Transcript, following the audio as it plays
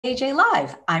AJ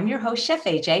Live. I'm your host, Chef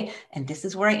AJ, and this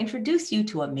is where I introduce you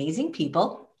to amazing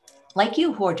people like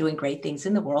you who are doing great things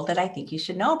in the world that I think you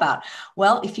should know about.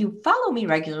 Well, if you follow me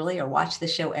regularly or watch the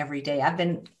show every day, I've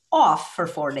been off for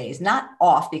 4 days, not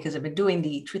off because I've been doing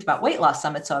the Truth About Weight Loss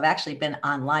Summit. So I've actually been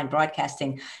online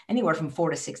broadcasting anywhere from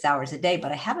 4 to 6 hours a day,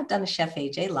 but I haven't done a Chef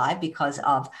AJ Live because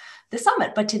of the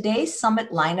summit. But today's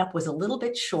summit lineup was a little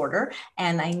bit shorter,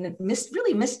 and I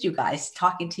really missed you guys,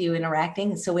 talking to you,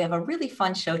 interacting. So we have a really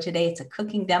fun show today. It's a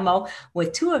cooking demo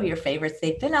with two of your favorites.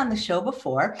 They've been on the show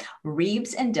before,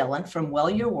 Reebs and Dillon from Well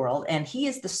Your World, and he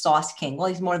is the sauce king. Well,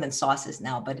 he's more than sauces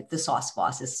now, but the sauce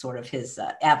boss is sort of his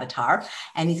avatar.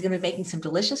 And he's going to be making some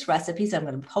delicious recipes. I'm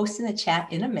going to post in the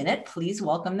chat in a minute. Please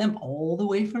welcome them all the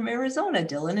way from Arizona,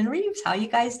 Dillon and Reebs. How you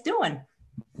guys doing?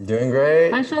 Doing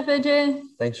great. Hi, Chef AJ.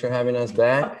 Thanks for having us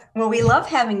back. Well, we love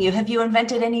having you. Have you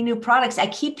invented any new products?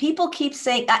 People keep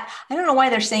saying, I don't know why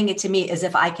they're saying it to me as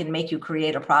if I can make you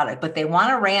create a product, but they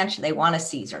want a ranch, they want a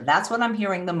Caesar. That's what I'm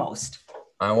hearing the most.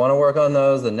 I want to work on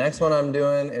those. The next one I'm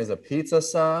doing is a pizza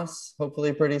sauce,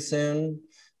 hopefully pretty soon.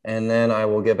 And then I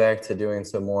will get back to doing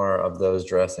some more of those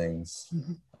dressings.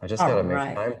 Mm-hmm. I just got to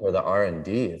make time for the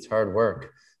R&D. It's hard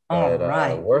work.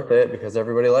 But worth it because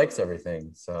everybody likes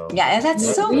everything. So yeah, and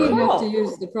that's so cool. You have to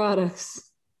use the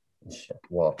products.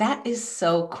 Well, that is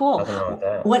so cool.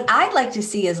 What I'd like to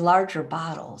see is larger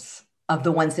bottles of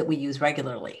the ones that we use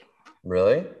regularly.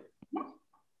 Really?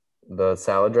 The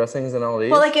salad dressings and all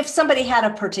these? Well, like if somebody had a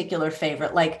particular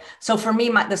favorite, like, so for me,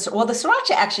 the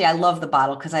sriracha, actually, I love the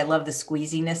bottle because I love the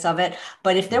squeeziness of it.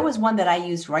 But if there was one that I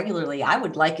used regularly, I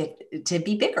would like it to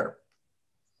be bigger.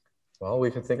 Well,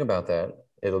 we could think about that.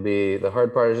 It'll be, the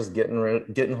hard part is just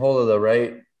getting hold of the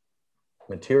right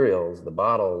materials, the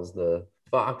bottles, the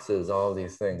boxes, all of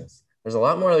these things. There's a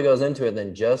lot more that goes into it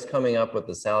than just coming up with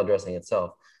the salad dressing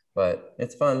itself, but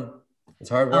it's fun. It's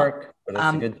hard work, but it's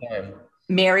a good time.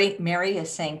 Mary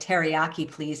is saying teriyaki,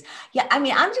 please. Yeah, I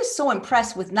mean, I'm just so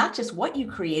impressed with not just what you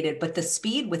created, but the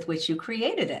speed with which you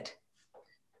created it.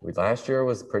 Last year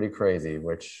was pretty crazy,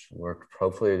 which we're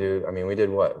hopefully do. I mean, we did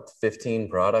what, 15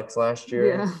 products last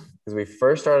year? Yeah. Because we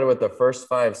first started with the first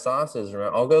 5 sauces.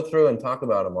 I'll go through and talk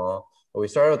about them all. But we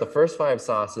started with the first 5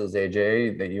 sauces,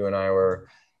 AJ, that you and I were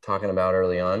talking about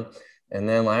early on. And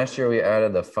then last year we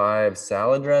added the 5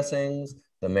 salad dressings,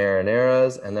 the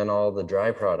marinaras, and then all the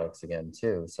dry products again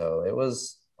too. So it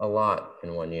was a lot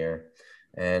in one year.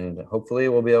 And hopefully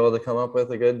we'll be able to come up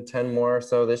with a good 10 more or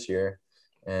so this year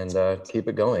and keep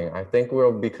it going. I think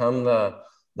we'll become the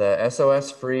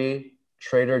SOS-Free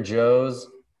Trader Joe's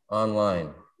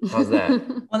online. How's that?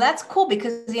 Well, that's cool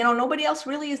because, nobody else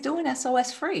really is doing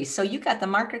SOS free. So you got the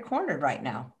market cornered right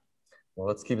now. Well,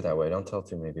 let's keep it that way. Don't tell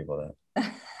too many people that.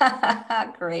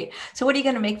 Great. So what are you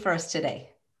going to make for us today?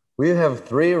 We have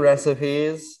 3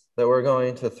 recipes that we're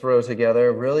going to throw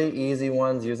together. Really easy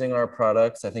ones using our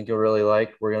products. I think you'll really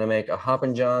like. We're going to make a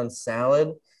Hoppin' John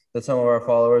salad that some of our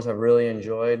followers have really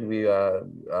enjoyed. We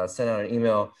sent out an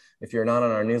email. If you're not on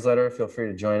our newsletter, feel free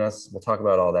to join us. We'll talk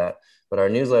about all that. But our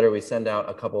newsletter, we send out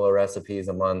a couple of recipes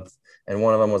a month. And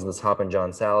one of them was this Hoppin'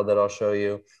 John salad that I'll show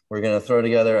you. We're going to throw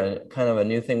together a kind of a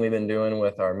new thing we've been doing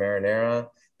with our marinara,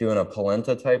 doing a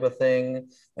polenta type of thing.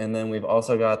 And then we've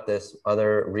also got this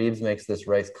other, Reebs makes this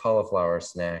rice cauliflower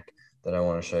snack that I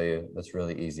want to show you. That's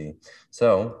really easy.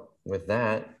 So with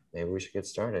that, maybe we should get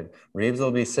started. Reebs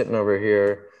will be sitting over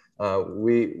here.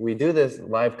 We do this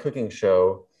live cooking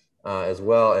show as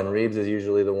well. And Reebs is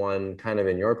usually the one kind of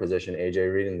in your position,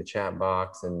 AJ, reading the chat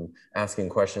box and asking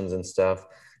questions and stuff.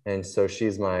 And so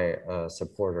she's my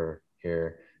supporter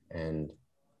here and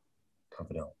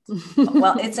confidant.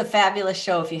 Well, it's a fabulous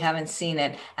show if you haven't seen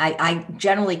it. I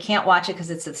generally can't watch it because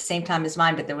it's at the same time as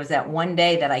mine, but there was that one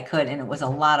day that I could, and it was a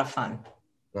lot of fun.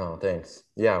 Oh, thanks.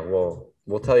 Yeah, well,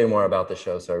 we'll tell you more about the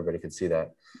show so everybody could see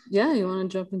that. Yeah, you want to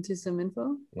jump into some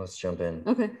info? Let's jump in.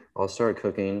 Okay. I'll start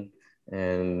cooking.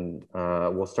 And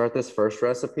we'll start this first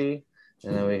recipe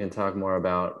and then we can talk more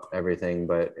about everything.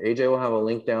 But AJ will have a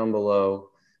link down below.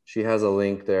 She has a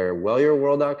link there,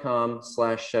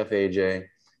 wellyourworld.com/chefaj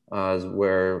is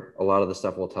where a lot of the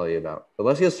stuff we'll tell you about. But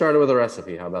let's get started with a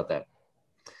recipe. How about that?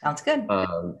 Sounds good.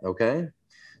 Okay.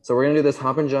 So we're going to do this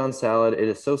Hoppin' John salad. It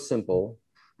is so simple.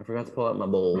 I forgot to pull out my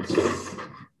bowls.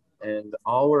 And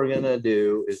all we're going to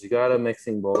do is you got a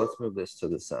mixing bowl. Let's move this to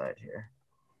the side here.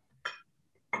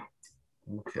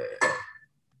 Okay.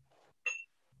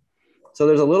 So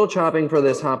there's a little chopping for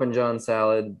this Hoppin' John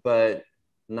salad, but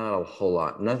not a whole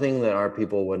lot. Nothing that our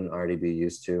people wouldn't already be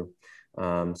used to.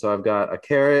 So I've got a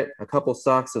carrot, a couple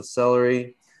stalks of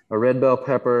celery, a red bell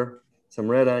pepper, some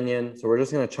red onion. So we're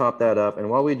just going to chop that up. And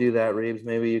while we do that, Reebs,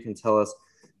 maybe you can tell us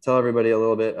tell everybody a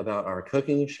little bit about our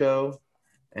cooking show.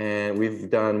 And we've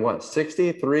done what,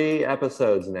 63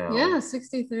 episodes now? Yeah,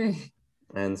 63.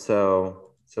 And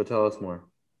so tell us more.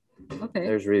 Okay.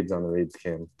 There's Reebs on the Reebs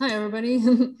cam. Hi, everybody.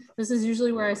 This is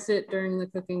usually where I sit during the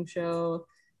cooking show.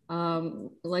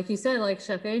 Like you said, like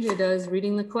Chef AJ does,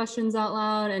 reading the questions out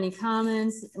loud, any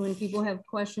comments. When people have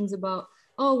questions about,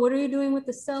 oh, what are you doing with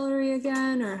the celery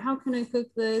again? Or how can I cook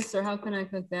this? Or how can I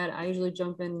cook that? I usually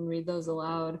jump in and read those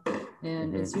aloud.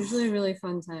 And it's usually a really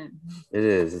fun time. It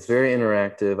is. It's very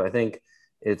interactive. I think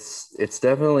it's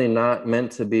definitely not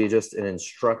meant to be just an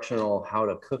instructional how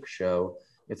to cook show.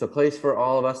 It's a place for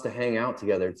all of us to hang out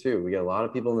together too. We get a lot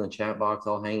of people in the chat box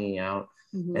all hanging out,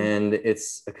 and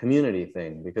it's a community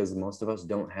thing because most of us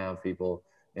don't have people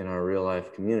in our real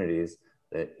life communities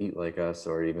that eat like us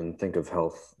or even think of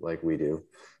health like we do.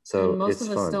 So and most it's of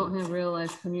us fun. Don't have real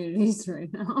life communities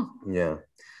right now. Yeah.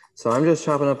 So I'm just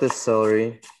chopping up this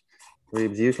celery.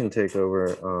 Reebs, you can take over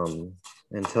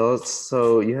and tell us.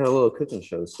 So you had a little cooking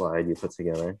show slide you put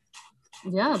together.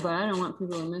 Yeah, but I don't want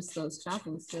people to miss those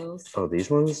chopping skills. Oh,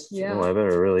 these ones? Yeah. Oh, I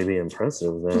better really be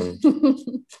impressive then.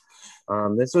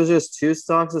 This was just 2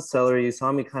 stalks of celery. You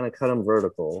saw me kind of cut them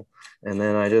vertical. And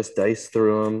then I just diced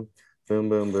through them. Boom,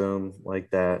 boom, boom, like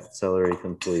that. Celery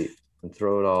complete. And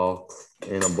throw it all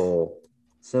in a bowl.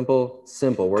 Simple,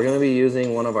 simple. We're going to be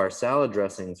using one of our salad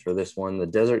dressings for this one, the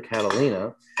Desert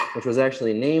Catalina, which was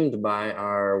actually named by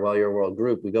our Well Your World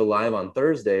group. We go live on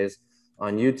Thursdays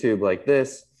on YouTube like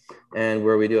this, and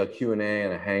where we do a Q&A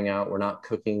and a hangout. We're not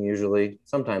cooking usually.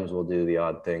 Sometimes we'll do the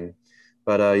odd thing,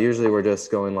 but usually we're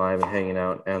just going live and hanging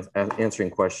out and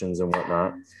answering questions and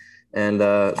whatnot. And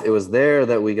it was there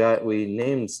that we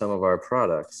named some of our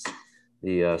products.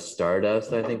 The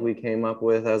Stardust, I think we came up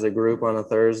with as a group on a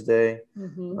Thursday.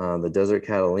 The Desert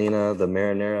Catalina, the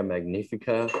Marinara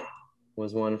Magnifica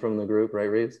was one from the group,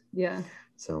 right, Reeves? Yeah.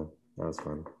 So that was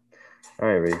fun. All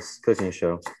right, Reeves, cooking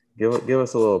show. Give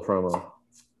us a little promo.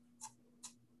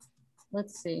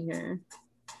 Let's see here.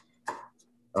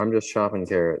 I'm just chopping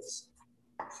carrots.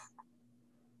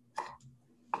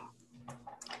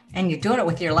 And you're doing it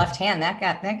with your left hand. That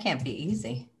can't be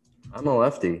easy. I'm a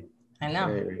lefty. I know.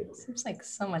 Right. Seems like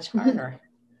so much harder.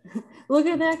 Look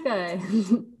at that guy.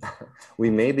 We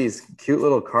made these cute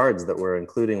little cards that we're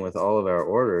including with all of our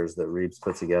orders that Reebs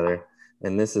put together.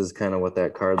 And this is kind of what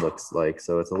that card looks like.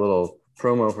 So it's a little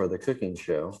promo for the cooking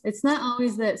show. It's not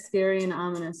always that scary and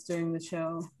ominous during the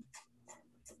show.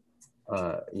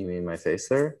 You mean my face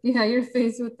there? Yeah, your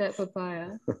face with that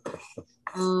papaya.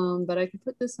 But I can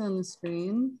put this on the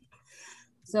screen.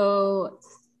 So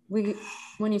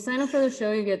when you sign up for the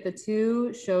show, you get the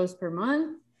 2 shows per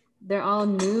month. They're all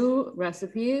new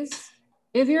recipes.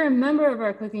 If you're a member of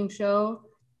our cooking show,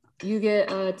 you get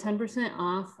 10%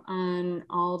 off on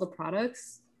all the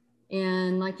products.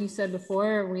 And like you said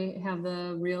before, we have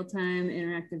the real-time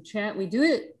interactive chat. We do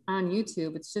it on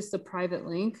YouTube. It's just a private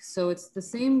link. So it's the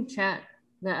same chat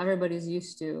that everybody's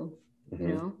used to,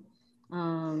 you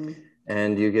know?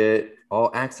 And you get all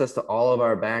access to all of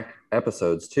our back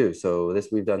episodes too. So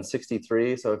we've done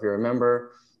 63. So if you're a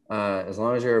member, as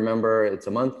long as you're a member, it's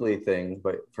a monthly thing.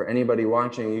 But for anybody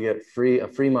watching, you get a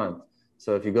free month.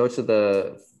 So if you go to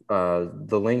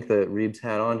the link that Reebs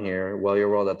had on here, Well Your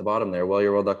World at the bottom there,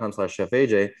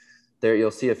 wellyourworld.com/chefaj, there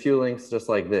you'll see a few links just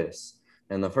like this.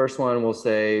 And the first one will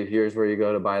say, here's where you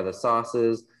go to buy the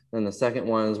sauces. Then the second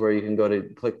one is where you can go to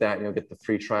click that and you'll get the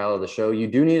free trial of the show. You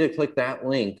do need to click that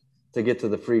link to get to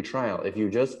the free trial. If you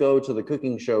just go to the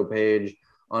cooking show page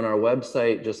on our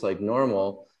website, just like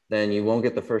normal, then you won't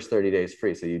get the first 30 days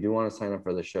free. So you do want to sign up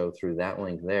for the show through that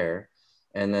link there.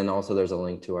 And then also there's a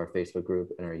link to our Facebook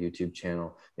group and our YouTube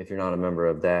channel. If you're not a member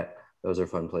of that, those are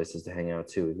fun places to hang out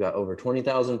too. We've got over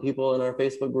 20,000 people in our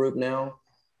Facebook group now.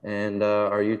 And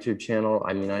our YouTube channel,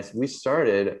 I mean, we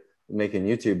started making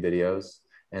YouTube videos.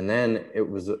 And then it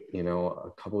was, a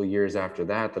couple of years after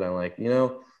that I'm like,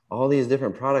 all these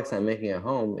different products I'm making at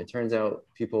home, it turns out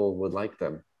people would like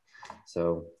them.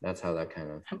 So that's how that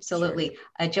kind of Absolutely.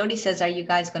 Jody says, are you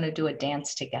guys going to do a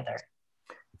dance together?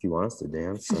 If you want us to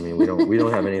dance, I mean, we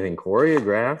don't have anything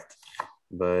choreographed,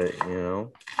 but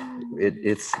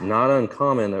it's not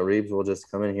uncommon that Reebs will just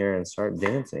come in here and start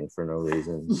dancing for no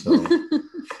reason. So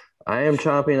I am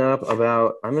chopping up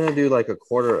I'm going to do like a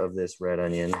quarter of this red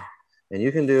onion. And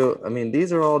you can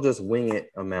these are all just wing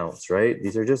it amounts, right?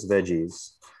 These are just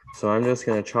veggies. So I'm just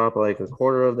going to chop like a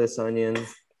quarter of this onion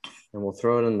and we'll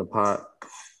throw it in the pot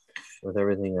with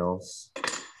everything else.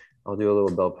 I'll do a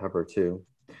little bell pepper too.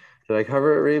 Did I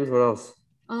cover it, Reebs? What else?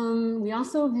 We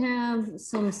also have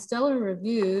some stellar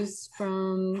reviews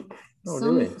from Oh,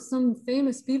 do we? Some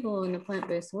famous people in the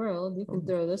plant-based world. You can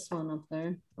throw this one up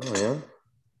there. Oh, yeah.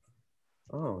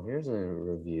 Oh, here's a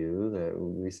review that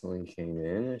recently came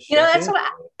in. You know,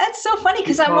 that's so funny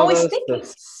because I'm always thinking.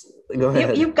 Go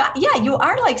ahead. You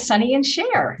are like Sonny and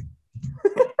Cher.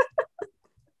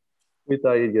 We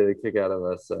thought you'd get a kick out of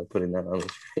us putting that on the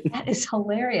screen. That is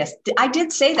hilarious. I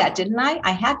did say that, didn't I?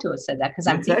 I had to have said that because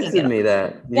I'm thinking. You texted me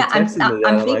that.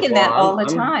 I'm thinking that all the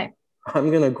time.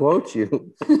 I'm gonna quote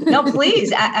you. No,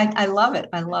 please. I love it.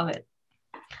 I love it.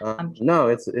 No,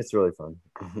 it's really fun.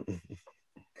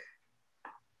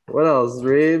 What else,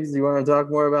 Reebs? You want to talk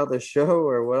more about the show,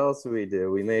 or what else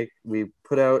do? We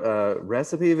put out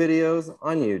recipe videos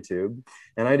on YouTube,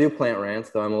 and I do plant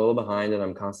rants, though I'm a little behind, and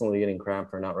I'm constantly getting crap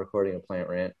for not recording a plant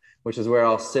rant, which is where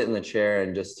I'll sit in the chair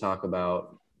and just talk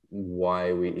about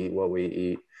why we eat what we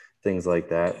eat, things like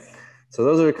that. So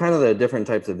those are kind of the different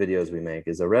types of videos we make.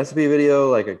 Is a recipe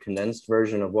video like a condensed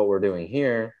version of what we're doing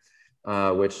here,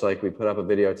 which like we put up a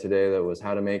video today that was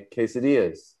how to make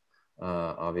quesadillas.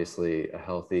 Obviously a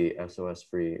healthy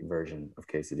SOS-free version of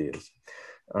quesadillas.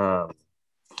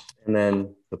 And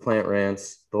then the plant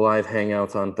rants, the live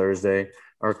hangouts on Thursday,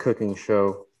 our cooking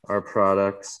show, our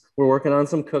products. We're working on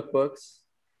some cookbooks,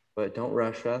 but don't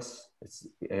rush us.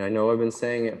 I know I've been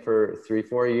saying it for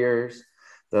 3-4 years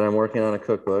that I'm working on a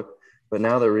cookbook, but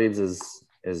now that Reebs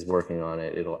is working on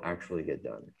it, it'll actually get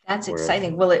done. That's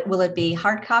exciting. Will it be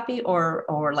hard copy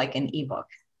or like an ebook?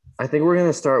 I think we're going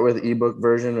to start with ebook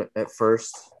version at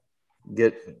first,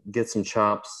 get some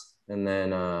chops, and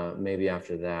then maybe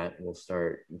after that we'll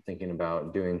start thinking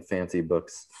about doing fancy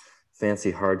books, fancy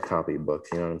hard copy books.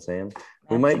 You know what I'm saying?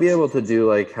 We might be able to do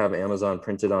like have Amazon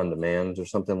printed on demand or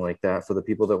something like that for the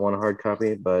people that want a hard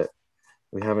copy, but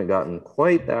we haven't gotten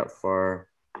quite that far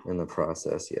in the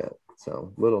process yet.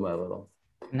 So little by little.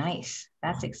 Nice.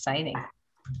 That's exciting.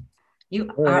 You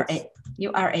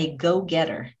are a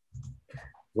go-getter.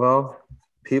 Well,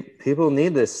 people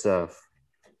need this stuff.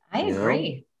 I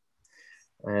agree.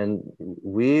 And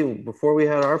before we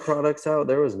had our products out,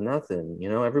 there was nothing.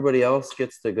 Everybody else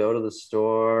gets to go to the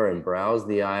store and browse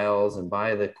the aisles and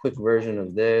buy the quick version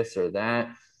of this or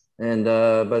that. And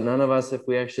but none of us, if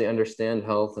we actually understand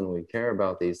health and we care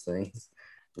about these things,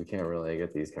 we can't really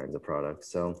get these kinds of products.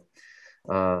 So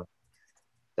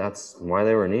that's why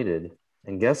they were needed.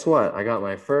 And guess what? I got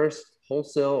my first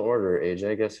wholesale order,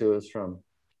 AJ. Guess who it was from?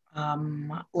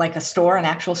 Like a store, an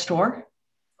actual store?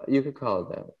 You could call it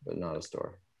that, but not a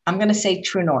store. I'm going to say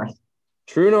True North.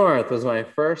 True North was my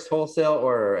first wholesale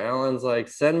order. Alan's like,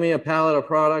 send me a pallet of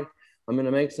product. I'm going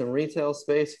to make some retail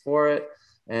space for it.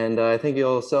 And I think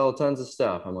you'll sell tons of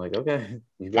stuff. I'm like, okay,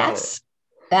 you got it.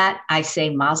 That I say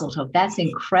mazel tov. That's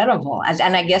incredible.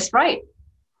 And I guessed right.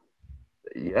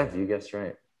 Yeah, you guessed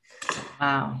right.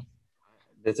 Wow.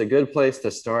 It's a good place to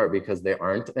start because they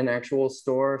aren't an actual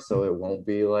store. So it won't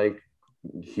be like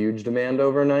huge demand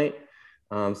overnight.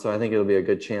 So I think it'll be a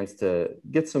good chance to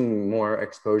get some more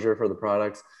exposure for the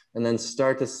products and then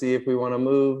start to see if we want to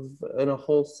move in a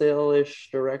wholesale-ish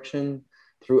direction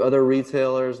through other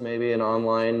retailers, maybe an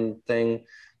online thing.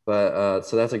 But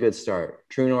so that's a good start.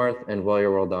 True North and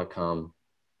wellyourworld.com.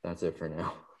 That's it for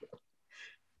now.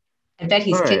 I bet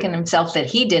he's kicking himself that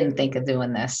he didn't think of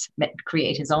doing this,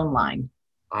 create his own line.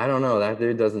 I don't know. That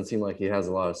dude doesn't seem like he has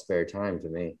a lot of spare time to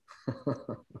me.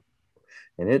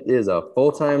 And it is a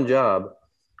full-time job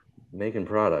making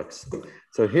products.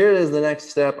 So here is the next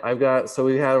step. So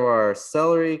we have our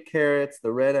celery, carrots,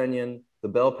 the red onion, the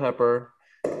bell pepper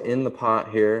in the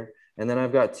pot here. And then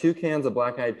I've got 2 cans of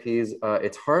black-eyed peas.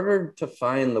 It's harder to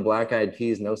find the black-eyed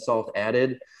peas, no salt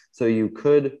added. So you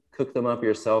could cook them up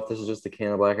yourself. This is just a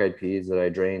can of black-eyed peas that I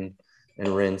drained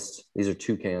and rinsed. These are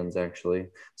 2 cans actually.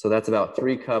 So that's about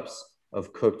 3 cups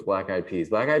of cooked black-eyed peas.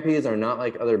 Black-eyed peas are not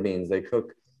like other beans. They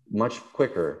cook much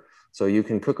quicker. So you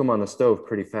can cook them on the stove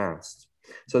pretty fast.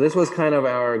 So this was kind of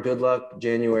our good luck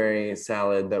January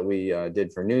salad that we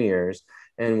did for New Year's.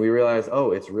 And we realized,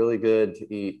 oh, it's really good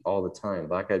to eat all the time.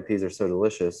 Black-eyed peas are so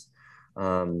delicious.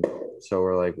 So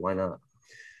we're like, why not?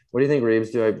 What do you think,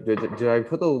 Reebs? Do I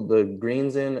put the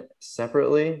greens in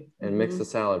separately and mix the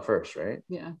salad first, right?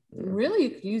 Yeah. Really, you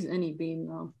could use any bean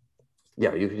though.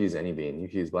 Yeah, you could use any bean. You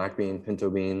could use black bean, pinto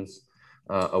beans,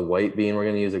 a white bean. We're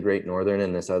going to use a Great Northern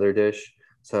in this other dish.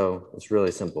 So it's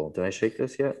really simple. Did I shake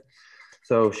this yet?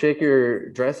 So shake your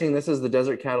dressing. This is the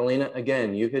Desert Catalina.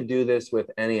 Again, you could do this with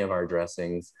any of our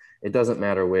dressings. It doesn't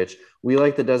matter which. We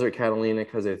like the Desert Catalina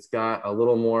because it's got a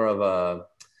little more of a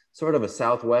sort of a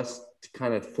Southwest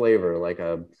kind of flavor, like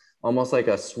almost like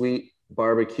a sweet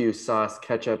barbecue sauce,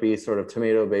 ketchup-y sort of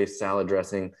tomato-based salad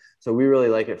dressing. So we really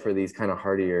like it for these kind of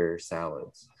heartier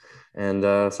salads. And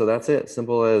so that's it.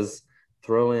 Simple as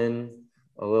throw in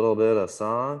a little bit of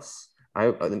sauce.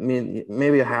 I mean,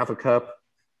 maybe a half a cup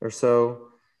or so.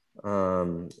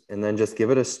 And then just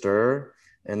give it a stir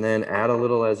and then add a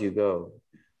little as you go.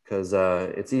 Because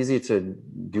it's easy to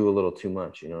do a little too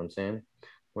much, you know what I'm saying?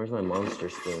 Where's my monster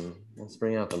spoon? Let's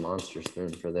bring out the monster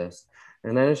spoon for this.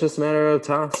 And then it's just a matter of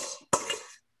toss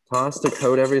to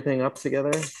coat everything up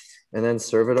together and then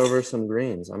serve it over some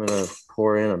greens. I'm gonna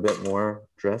pour in a bit more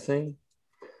dressing.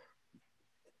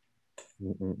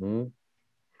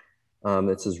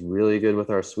 This is really good with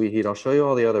our sweet heat. I'll show you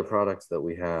all the other products that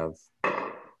we have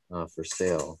for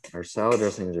sale. Our salad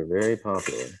dressings are very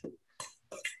popular.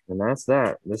 And that's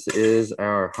that. This is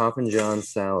our Hoppin' John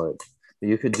salad.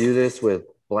 You could do this with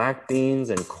black beans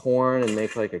and corn and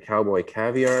make like a cowboy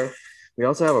caviar. We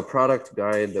also have a product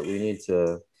guide that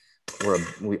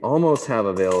we almost have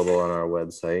available on our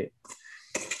website.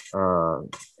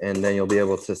 And then you'll be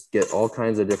able to get all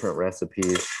kinds of different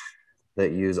recipes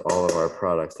that use all of our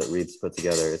products that Reebs put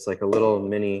together. It's like a little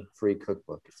mini free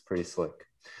cookbook. It's pretty slick.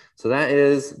 So that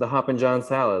is the Hoppin' John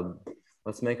salad.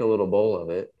 Let's make a little bowl of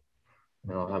it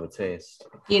and I'll have a taste.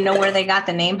 You know where they got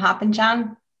the name Hoppin'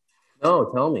 John?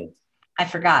 No, tell me. I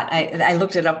forgot. I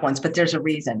looked it up once, but there's a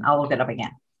reason. I'll look it up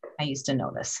again. I used to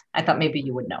know this. I thought maybe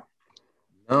you would know.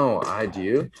 No, I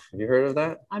do. Have you heard of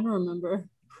that? I don't remember.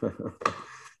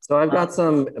 So I've got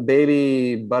some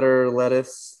baby butter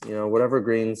lettuce, you know, whatever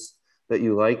greens that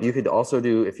you like. You could also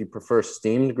do, if you prefer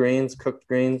steamed greens, cooked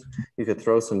greens, you could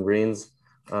throw some greens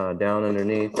down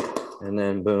underneath and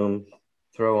then boom,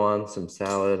 throw on some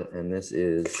salad. And this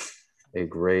is a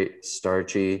great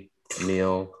starchy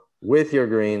meal with your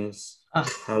greens. Oh,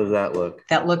 how does that look?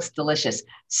 That looks delicious.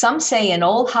 Some say an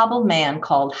old hobbled man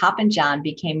called Hoppin' John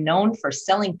became known for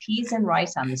selling peas and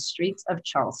rice on the streets of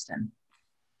Charleston.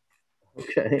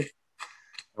 Okay.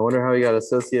 I wonder how he got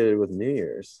associated with New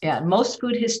Year's. Yeah, most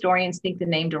food historians think the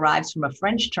name derives from a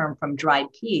French term from dried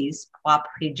peas, pois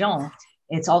pigeon.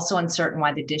 It's also uncertain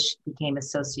why the dish became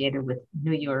associated with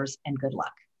New Year's and good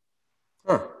luck.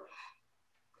 Huh.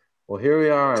 Well, here we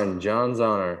are in John's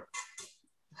honor,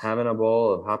 having a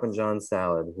bowl of Hoppin' John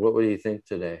salad. What would you think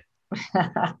today?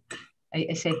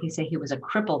 He said he was a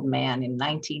crippled man in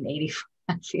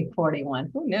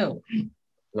 1941. Who knew?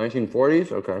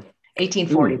 1940s? Okay.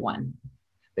 1841.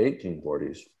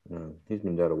 1840s. He's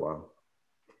been dead a while.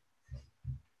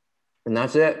 And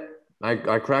that's it.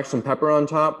 I cracked some pepper on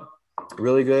top.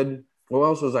 Really good. What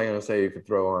else was I going to say you could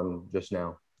throw on just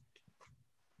now?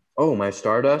 Oh, my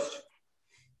Stardust.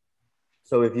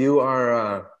 So if you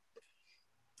are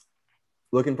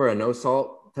looking for a no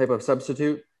salt type of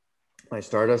substitute, my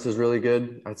Stardust is really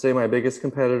good. I'd say my biggest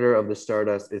competitor of the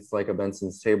Stardust, it's like a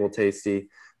Benson's Table Tasty,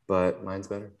 but mine's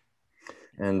better.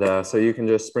 And so you can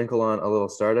just sprinkle on a little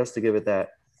Stardust to give it that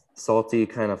salty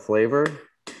kind of flavor.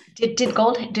 Did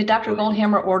Dr.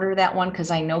 Goldhammer order that one?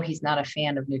 Because I know he's not a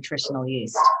fan of nutritional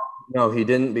yeast. No, he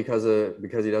didn't because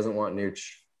he doesn't want nooch.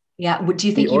 Yeah. Do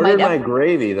you think he ordered my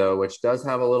gravy though, which does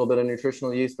have a little bit of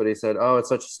nutritional yeast, but he said, "Oh, it's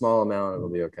such a small amount, it'll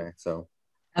be okay." So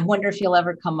I wonder if he'll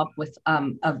ever come up with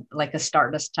like a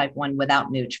Stardust type one without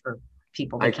nooch for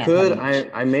people that can't have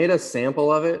nooch. I made a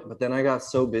sample of it, but then I got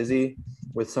so busy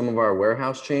with some of our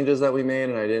warehouse changes that we made,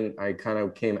 and I kind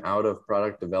of came out of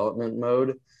product development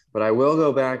mode. But I will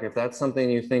go back if that's something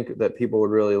you think that people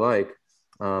would really like.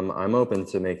 I'm open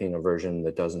to making a version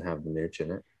that doesn't have the nooch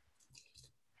in it.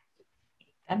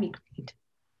 That'd be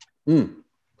great.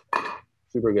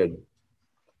 Super good.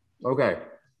 Okay,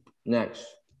 next.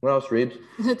 What else, Reebs?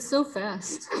 It's so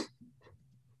fast.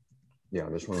 Yeah,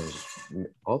 this one is,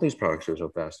 all these products are so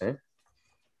fast, eh?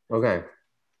 Okay,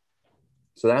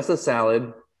 so that's the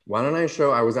salad. Why don't I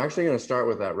show, I was actually gonna start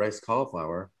with that rice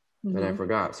cauliflower and I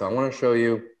forgot. So I wanna show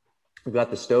you, we've got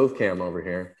the stove cam over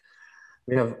here.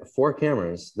 We have 4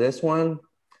 cameras. This one,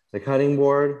 the cutting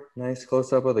board, nice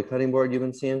close up of the cutting board you've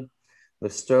been seeing, the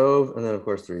stove, and then of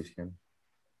course the Reebs cam.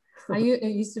 It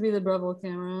used to be the Breville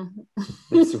camera.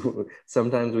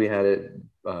 Sometimes we had it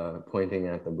pointing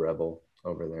at the Breville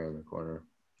over there in the corner.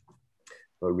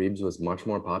 But Reebs was much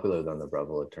more popular than the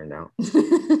Breville, it turned out.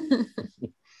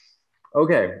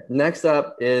 Okay, next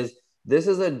up is, this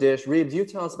is a dish. Reebs, you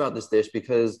tell us about this dish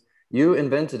because you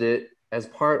invented it as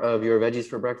part of your Veggies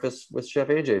for Breakfast with Chef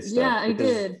AJ stuff. Yeah, I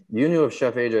did. You knew of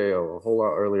Chef AJ a whole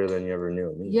lot earlier than you ever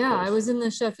knew of me. Yeah, I was in the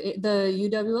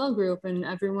UWL group, and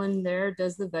everyone there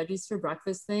does the Veggies for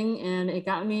Breakfast thing. And it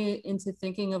got me into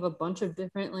thinking of a bunch of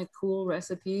different like cool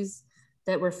recipes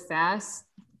that were fast,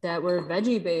 that were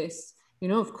veggie based. You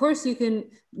know, of course you can,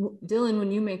 Dillon,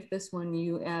 when you make this one,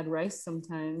 you add rice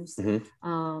sometimes.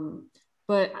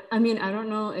 But I mean, I don't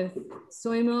know if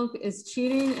soy milk is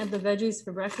cheating at the veggies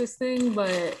for breakfast thing,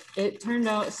 but it turned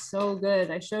out so good.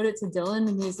 I showed it to Dillon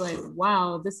and he's like,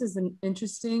 wow, this is an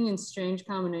interesting and strange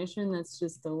combination that's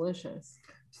just delicious.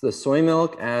 So the soy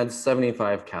milk adds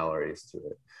 75 calories to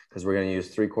it because we're going to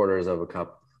use 3/4 of a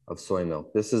cup of soy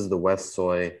milk. This is the West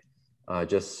Soy,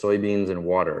 just soybeans and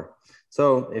water.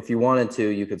 So if you wanted to,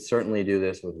 you could certainly do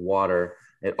this with water.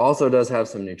 It also does have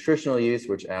some nutritional yeast,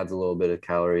 which adds a little bit of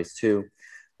calories too,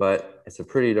 but it's a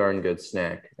pretty darn good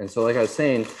snack. And so like I was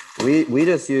saying, we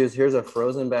just use, here's a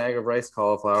frozen bag of rice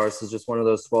cauliflower. This is just one of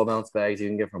those 12-ounce bags you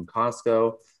can get from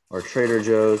Costco or Trader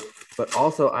Joe's. But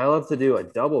also I love to do a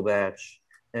double batch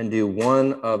and do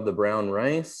one of the brown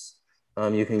rice.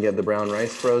 You can get the brown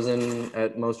rice frozen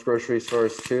at most grocery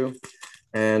stores too.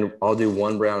 And I'll do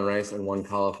one brown rice and one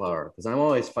cauliflower because I'm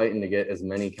always fighting to get as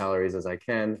many calories as I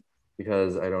can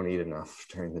because I don't eat enough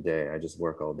during the day. I just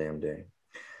work all damn day.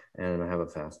 And I have a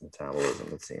fast metabolism,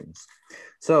 it seems.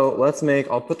 So let's make,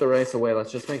 I'll put the rice away.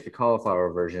 Let's just make the cauliflower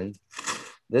version.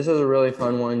 This is a really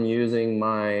fun one using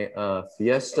my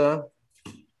Fiesta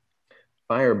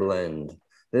Fire Blend.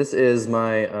 This is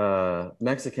my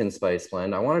Mexican spice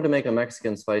blend. I wanted to make a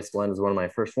Mexican spice blend as one of my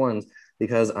first ones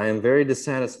because I am very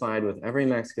dissatisfied with every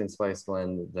Mexican spice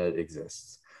blend that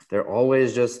exists. They're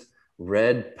always just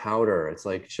red powder. It's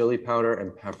like chili powder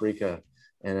and paprika.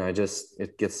 And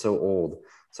it gets so old.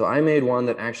 So I made one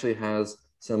that actually has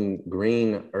some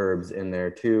green herbs in there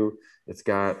too. It's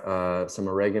got some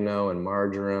oregano and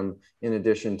marjoram in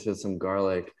addition to some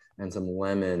garlic and some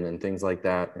lemon and things like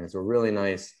that. And it's a really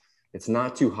nice, it's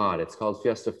not too hot. It's called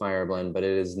Fiesta Fire Blend, but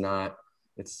it is not,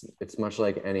 it's much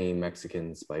like any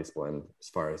Mexican spice blend as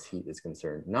far as heat is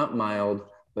concerned. Not mild,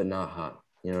 but not hot.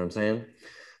 You know what I'm saying?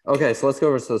 Okay, so let's go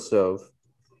over to the stove.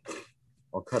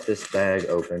 I'll cut this bag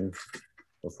open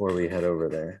before we head over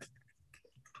there.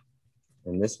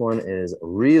 And this one is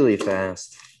really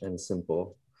fast and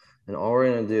simple. And all we're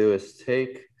gonna do is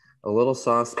take a little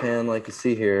saucepan like you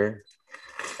see here,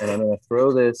 and I'm gonna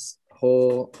throw this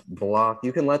whole block.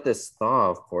 You can let this thaw,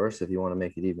 of course, if you wanna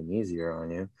make it even easier on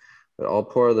you. But I'll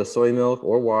pour the soy milk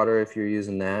or water if you're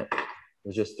using that.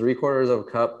 It's just 3/4 of a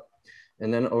cup.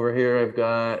 And then over here, I've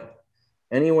got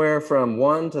anywhere from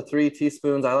 1 to 3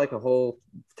 teaspoons. I like a whole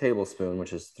tablespoon,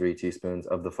 which is 3 teaspoons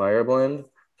of the Fire Blend.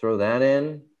 Throw that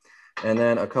in. And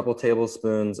then a couple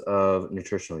tablespoons of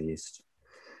nutritional yeast.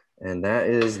 And that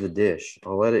is the dish.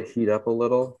 I'll let it heat up a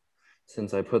little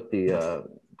since I put the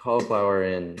cauliflower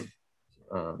in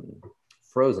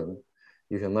frozen.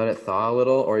 You can let it thaw a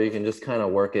little, or you can just kind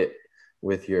of work it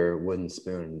with your wooden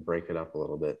spoon and break it up a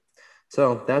little bit.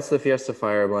 So that's the Fiesta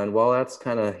Fire Blend. While that's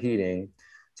kind of heating,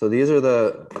 so these are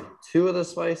the 2 of the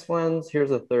spice blends.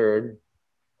 Here's a third.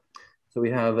 So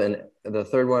we have the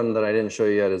third one that I didn't show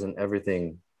you yet is an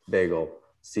everything bagel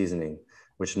seasoning,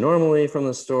 which normally from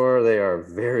the store, they are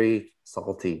very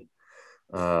salty.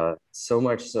 So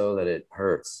much so that it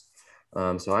hurts.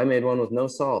 So I made one with no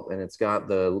salt, and it's got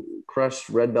the crushed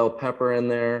red bell pepper in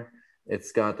there.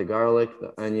 It's got the garlic,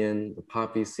 the onion, the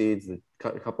poppy seeds,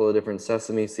 a couple of different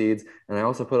sesame seeds. And I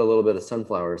also put a little bit of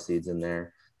sunflower seeds in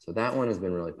there. So that one has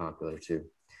been really popular too.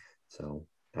 So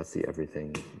that's the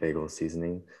everything bagel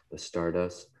seasoning, the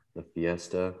Stardust, the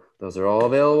Fiesta. Those are all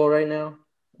available right now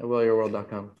at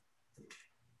wellyourworld.com.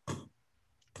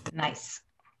 Nice.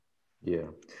 Yeah.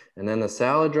 And then the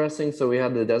salad dressing. So we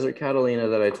have the Desert Catalina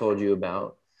that I told you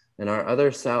about. And our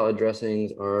other salad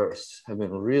dressings have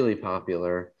been really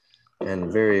popular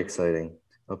and very exciting.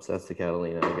 Oops, that's the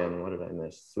Catalina again. What did I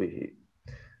miss? Sweet Heat.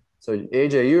 So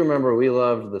AJ, you remember we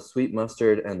loved the sweet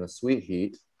mustard and the sweet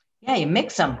heat. Yeah, you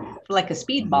mix them like a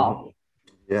speedball.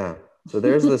 Yeah. So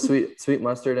there's the sweet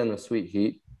mustard and the sweet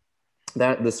heat.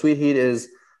 The sweet heat is,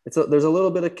 there's a little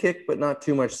bit of kick, but not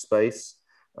too much spice.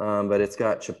 But it's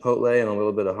got chipotle and a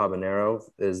little bit of habanero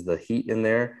is the heat in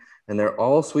there. And they're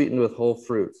all sweetened with whole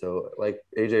fruit. So like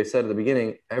AJ said at the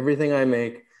beginning, everything I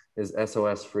make is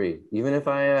SOS free. Even if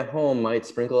I at home might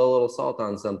sprinkle a little salt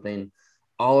on something,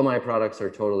 all of my products are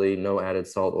totally no added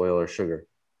salt, oil, or sugar.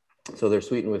 So they're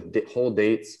sweetened with whole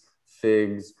dates,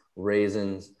 figs,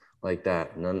 raisins, like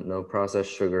that. No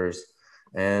processed sugars.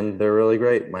 And they're really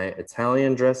great. My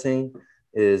Italian dressing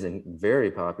is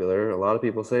very popular. A lot of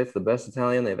people say it's the best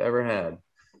Italian they've ever had.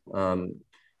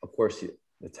 Of course,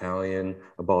 Italian,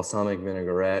 a balsamic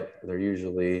vinaigrette, they're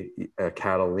usually a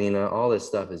Catalina. All this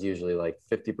stuff is usually like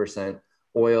 50%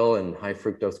 oil and high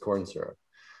fructose corn syrup.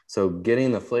 So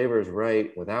getting the flavors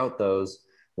right without those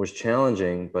was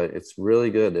challenging, but it's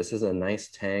really good. This is a nice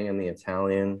tang in the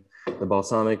Italian. The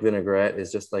balsamic vinaigrette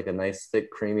is just like a nice, thick,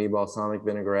 creamy balsamic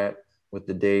vinaigrette with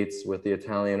the dates, with the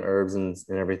Italian herbs and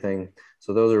everything.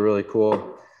 So those are really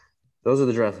cool. Those are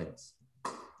the dressings.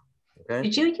 Okay.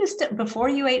 Did you used to, before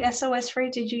you ate SOS free,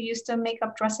 did you used to make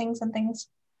up dressings and things?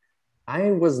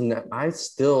 I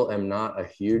still am not a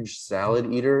huge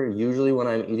salad eater. Usually when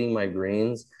I'm eating my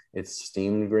greens, it's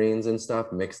steamed greens and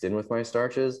stuff mixed in with my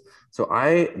starches. So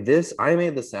I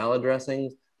made the salad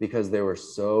dressings because they were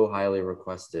so highly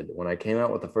requested. When I came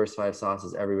out with the first 5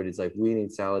 sauces, everybody's like, we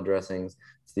need salad dressings.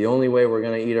 It's the only way we're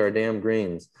gonna eat our damn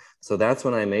greens. So that's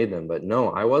when I made them. But no,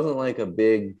 I wasn't like a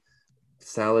big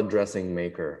salad dressing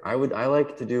maker. I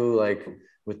like to do like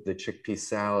with the chickpea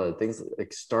salad, things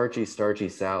like starchy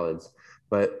salads.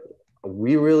 But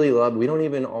we don't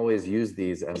even always use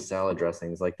these as salad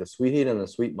dressings, like the sweet heat and the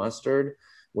sweet mustard,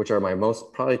 which are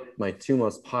probably my 2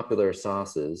 most popular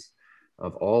sauces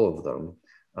of all of them.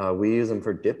 We use them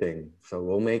for dipping. So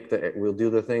we'll do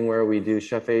the thing where we do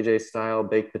Chef AJ style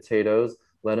baked potatoes,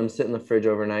 let them sit in the fridge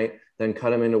overnight, then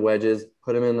cut them into wedges,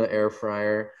 put them in the air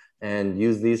fryer, and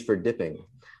use these for dipping.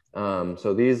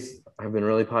 So these have been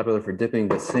really popular for dipping,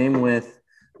 but same with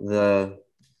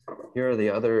here are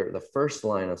the first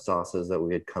line of sauces that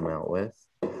we had come out with.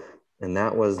 And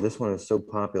this one is so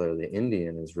popular. The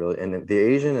Indian is really, and the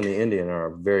Asian and the Indian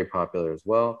are very popular as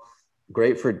well.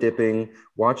 Great for dipping.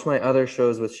 Watch my other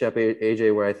shows with Chef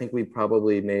AJ, where I think we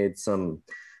probably made some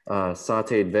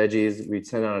sauteed veggies. We'd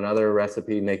send out another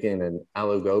recipe making an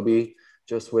aloo gobi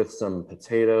just with some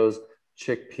potatoes,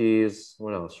 chickpeas.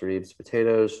 What else, Reebs?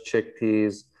 Potatoes,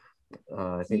 chickpeas.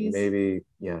 I think maybe,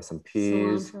 some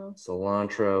peas,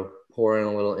 cilantro, pour in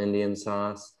a little Indian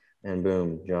sauce, and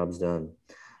boom, job's done.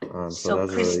 So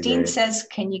Christine really says,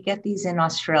 can you get these in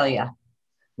Australia?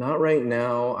 Not right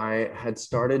now. I had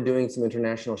started doing some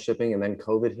international shipping and then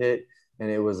COVID hit,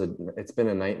 and it's been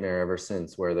a nightmare ever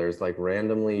since, where there's like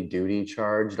randomly duty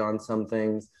charged on some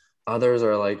things. Others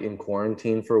are like in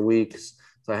quarantine for weeks.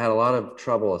 So I had a lot of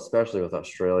trouble, especially with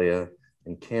Australia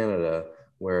and Canada,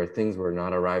 where things were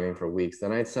not arriving for weeks.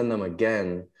 Then I'd send them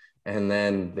again, and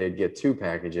then they'd get 2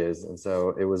 packages. And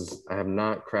so I have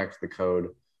not cracked the code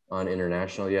on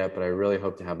international yet, but I really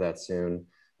hope to have that soon.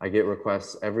 I get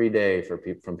requests every day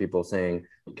from people saying,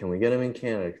 can we get them in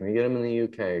Canada? Can we get them in the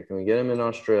UK? Can we get them in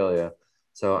Australia?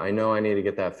 So I know I need to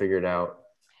get that figured out.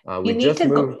 You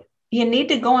need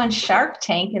to go on Shark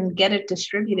Tank and get it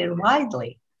distributed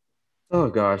widely. Oh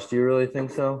gosh, do you really think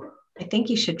so? I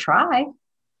think you should try.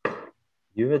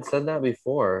 You had said that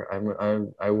before.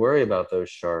 I worry about those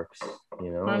sharks.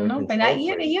 No, but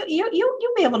you'll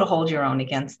be able to hold your own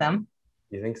against them.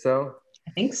 You think so?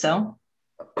 I think so.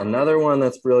 Another one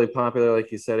that's really popular,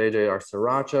 like you said, AJ, are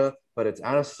sriracha, but it's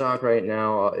out of stock right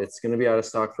now. It's going to be out of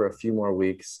stock for a few more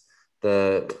weeks.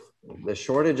 The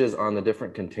shortages on the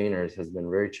different containers has been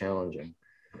very challenging.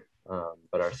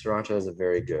 But our sriracha is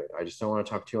very good. I just don't want to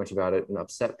talk too much about it and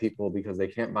upset people because they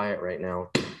can't buy it right now.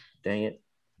 Dang it.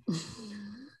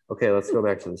 Okay, let's go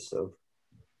back to the stove.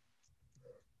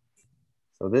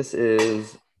 So this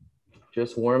is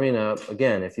just warming up.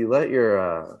 Again, if you let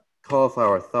your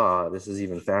cauliflower thaw, this is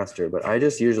even faster, but I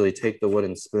just usually take the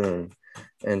wooden spoon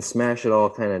and smash it all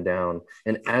kind of down.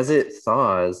 And as it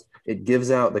thaws,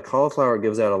 the cauliflower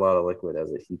gives out a lot of liquid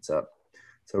as it heats up.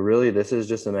 So really, this is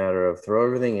just a matter of throw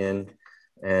everything in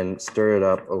and stir it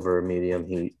up over medium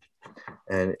heat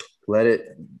and let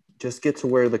it just get to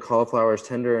where the cauliflower is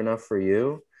tender enough for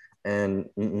you. And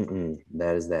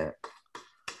that is that.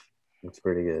 It's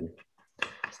pretty good.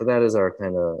 So that is our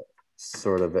kind of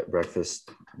sort of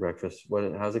breakfast.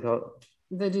 How's it called?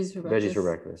 Veggies for breakfast. Veggies for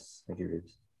breakfast. Thank you,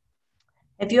 Reebs.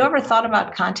 Have you ever thought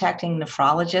about contacting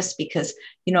nephrologists? Because,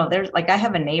 there's I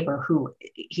have a neighbor who,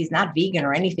 he's not vegan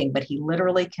or anything, but he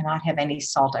literally cannot have any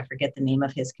salt. I forget the name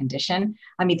of his condition.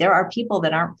 I mean, there are people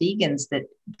that aren't vegans that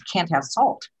can't have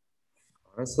salt.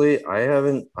 Honestly, I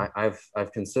haven't.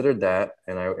 I've considered that,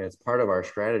 and it's part of our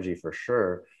strategy for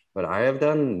sure. But I have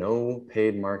done no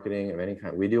paid marketing of any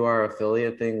kind. We do our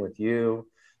affiliate thing with you,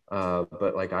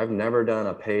 but I've never done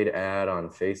a paid ad on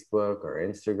Facebook or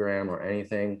Instagram or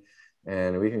anything.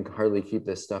 And we can hardly keep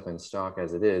this stuff in stock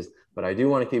as it is. But I do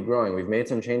want to keep growing. We've made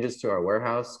some changes to our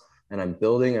warehouse, and I'm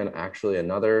building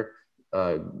another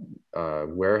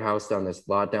warehouse down this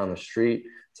lot down the street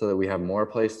so that we have more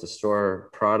place to store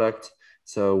product.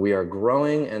 So we are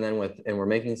growing, and we're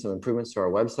making some improvements to our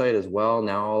website as well.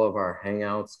 Now all of our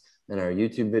Hangouts and our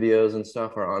YouTube videos and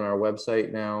stuff are on our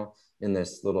website now in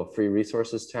this little free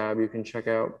resources tab you can check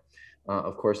out.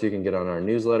 Of course, you can get on our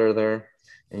newsletter there,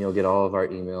 and you'll get all of our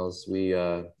emails. We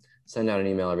send out an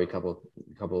email every couple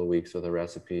of weeks with a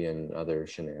recipe and other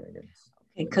shenanigans.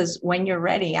 Okay, because when you're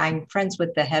ready, I'm friends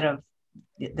with the head of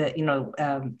at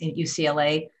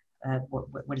UCLA,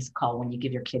 what is it called when you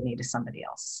give your kidney to somebody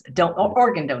else?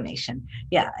 Organ donation.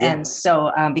 Yeah. And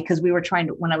so because we were trying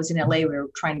to, when I was in LA, we were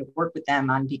trying to work with them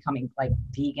on becoming like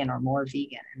vegan or more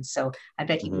vegan. And so I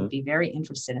bet he would be very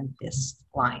interested in this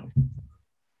line.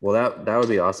 Well, that would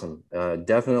be awesome.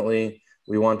 Definitely,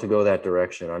 we want to go that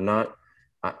direction.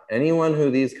 Anyone who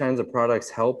these kinds of products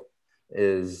help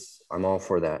I'm all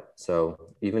for that.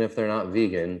 So even if they're not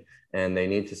vegan and they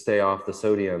need to stay off the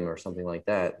sodium or something like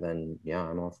that, then yeah,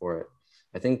 I'm all for it.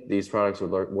 I think these products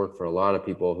would work for a lot of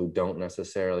people who don't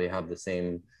necessarily have the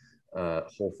same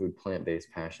whole food plant-based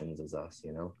passions as us,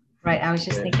 you know? Right. I was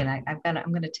just thinking,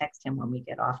 I'm going to text him when we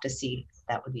get off to see if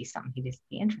that would be something he'd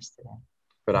be interested in.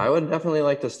 But I would definitely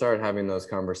like to start having those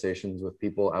conversations with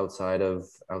people outside of,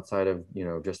 you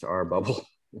know, just our bubble.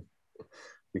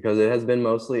 Because it has been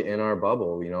mostly in our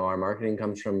bubble. You know, our marketing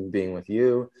comes from being with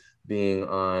you, being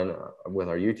with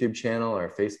our YouTube channel, our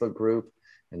Facebook group,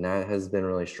 and that has been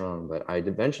really strong. But I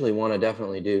eventually want to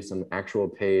definitely do some actual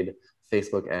paid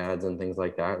Facebook ads and things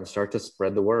like that and start to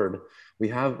spread the word. We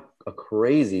have a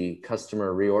crazy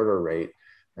customer reorder rate.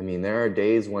 I mean, there are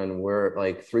days when we're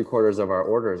like 3/4 of our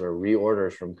orders are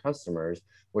reorders from customers,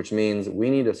 which means we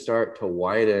need to start to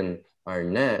widen our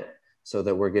net so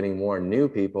that we're getting more new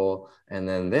people and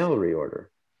then they'll reorder,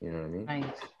 you know what I mean?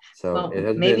 Right. So it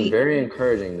has been very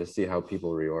encouraging to see how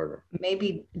people reorder.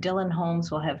 Maybe Dillon Holmes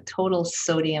will have total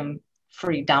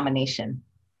sodium-free domination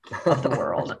of the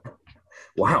world.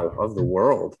 Wow, of the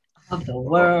world. Of the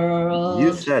world.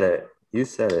 You said it. You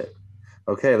said it.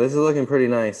 Okay, this is looking pretty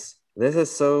nice. This is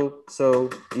so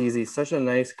easy. Such a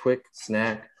nice, quick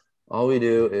snack. All we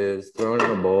do is throw it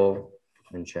in a bowl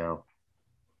and chow.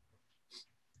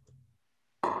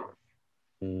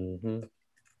 And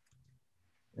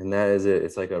that is it.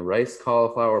 It's like a rice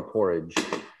cauliflower porridge.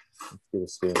 Let's get a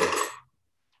spoon.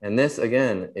 And this,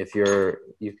 again,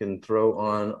 you can throw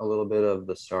on a little bit of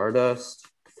the stardust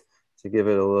to give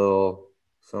it a little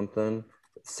something.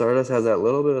 Stardust has that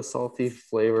little bit of salty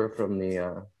flavor from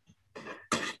the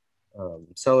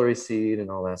celery seed and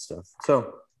all that stuff.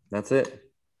 So that's it.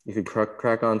 You could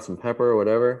crack on some pepper or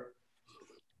whatever.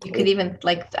 You could even,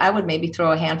 I would maybe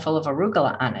throw a handful of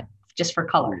arugula on it just for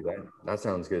color. Ooh, that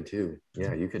sounds good too.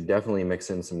 Yeah, you could definitely mix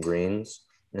in some greens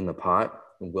in the pot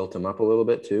and wilt them up a little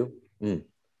bit too. There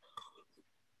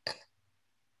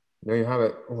you have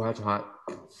it. Oh, that's hot.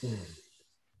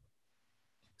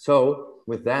 So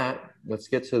with that, let's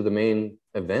get to the main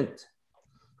event.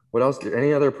 What else?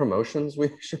 Any other promotions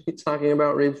we should be talking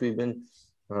about, Reebs? We've been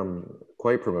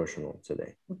quite promotional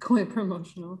today. Quite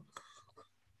promotional.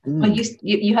 Well,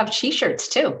 you have t-shirts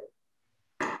too.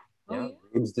 Yeah,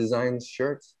 Reebs designs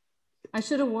shirts. I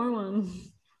should have worn one.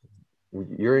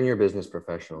 You're in your business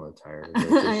professional attire.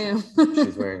 I am.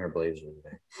 She's wearing her blazer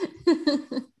today.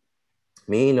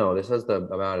 Me, no, this is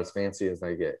about as fancy as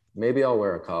I get. Maybe I'll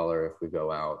wear a collar if we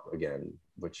go out again,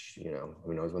 which, you know,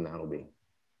 who knows when that'll be.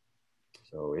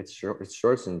 So it's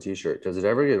shorts and t-shirt. Does it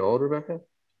ever get old, Rebecca?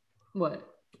 What?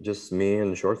 Just me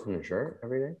in shorts and a shirt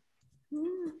every day?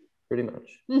 Yeah. Pretty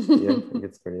much. Yeah, it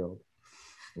gets pretty old.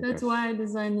 Okay. That's why I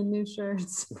designed the new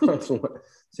shirts.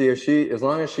 See, as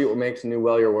long as she makes new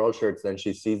Well Your World shirts, then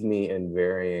she sees me in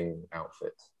varying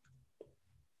outfits.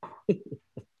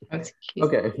 That's cute.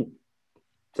 Okay.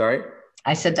 Sorry?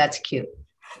 I said that's cute.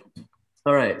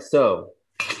 All right. So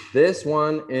this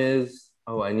one is,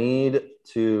 I need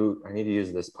to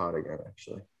use this pot again,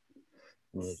 actually.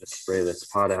 I'm going to just spray this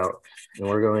pot out and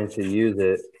we're going to use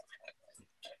it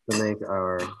to make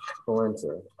our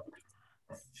polenta.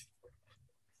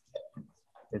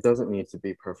 It doesn't need to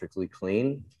be perfectly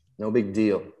clean. No big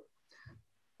deal.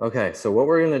 Okay, so what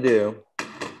we're gonna do,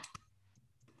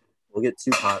 we'll get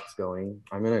 2 pots going.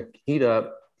 I'm gonna heat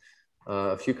up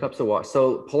a few cups of water.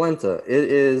 So polenta,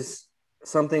 it is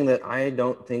something that I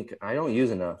don't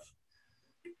use enough.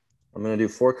 I'm gonna do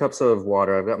 4 cups of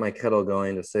water. I've got my kettle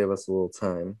going to save us a little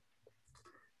time.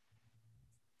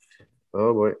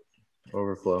 Oh boy,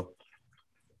 overflow.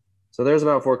 So there's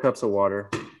about 4 cups of water.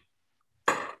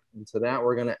 And to that,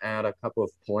 we're gonna add a cup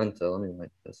of polenta. Let me light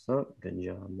this up. Good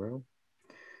job, bro.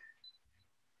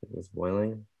 It was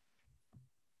boiling.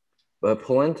 But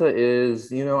polenta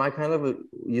is, you know, I kind of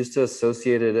used to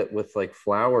associate it with like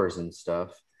flowers and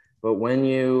stuff. But when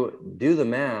you do the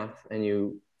math and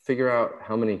you figure out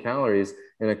how many calories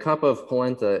in a cup of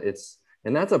polenta,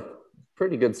 and that's a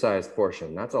pretty good sized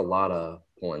portion. That's a lot of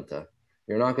polenta.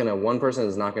 One person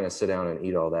is not gonna sit down and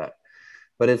eat all that.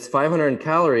 But it's 500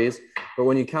 calories, but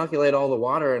when you calculate all the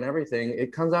water and everything,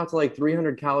 it comes out to like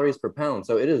 300 calories per pound.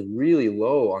 So it is really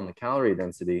low on the calorie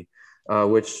density,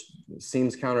 which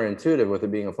seems counterintuitive with it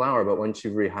being a flour, but once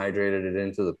you've rehydrated it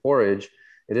into the porridge,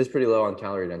 it is pretty low on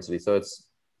calorie density. So it's,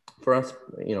 for us,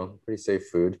 you know, pretty safe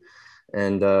food.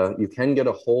 And you can get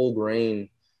a whole grain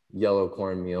yellow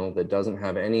cornmeal that doesn't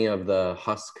have any of the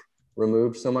husk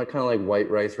removed, somewhat kind of like white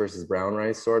rice versus brown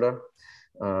rice, sort of.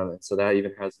 So that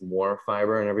even has more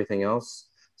fiber and everything else.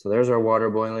 So there's our water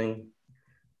boiling.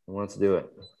 Let's do it.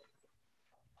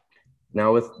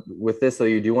 Now with this though,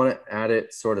 you do want to add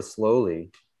it sort of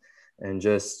slowly and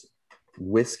just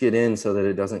whisk it in so that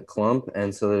it doesn't clump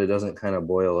and so that it doesn't kind of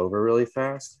boil over really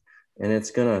fast. And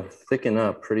it's gonna thicken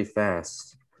up pretty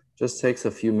fast. Just takes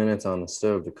a few minutes on the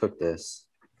stove to cook this.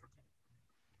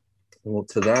 Well,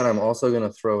 to that, I'm also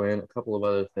gonna throw in a couple of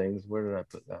other things. Where did I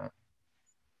put that?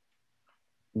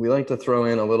 We like to throw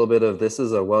in a little bit of, this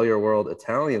is a Well Your World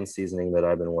Italian seasoning that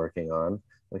I've been working on.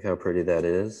 Look how pretty that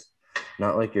is.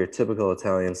 Not like your typical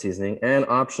Italian seasoning. And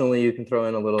optionally, you can throw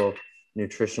in a little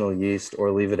nutritional yeast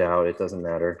or leave it out, it doesn't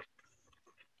matter.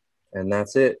 And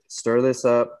that's it. Stir this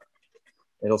up.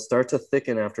 It'll start to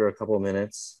thicken after a couple of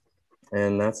minutes.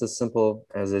 And that's as simple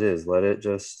as it is. Let it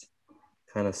just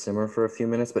kind of simmer for a few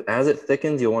minutes. But as it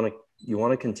thickens, you want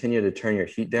to continue to turn your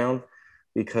heat down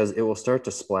because it will start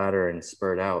to splatter and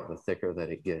spurt out the thicker that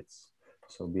it gets.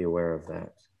 So be aware of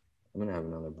that. I'm gonna have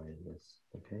another bite of this,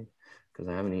 okay? Because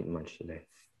I haven't eaten much today.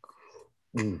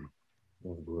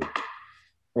 Oh, good.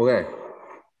 Okay,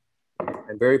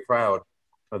 I'm very proud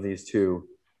of these two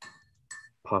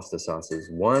pasta sauces.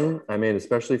 One I made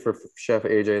especially for Chef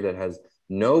AJ that has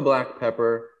no black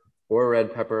pepper or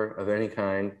red pepper of any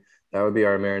kind. That would be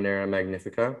our Marinara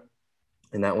Magnifica.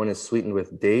 And that one is sweetened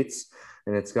with dates.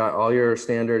 And it's got all your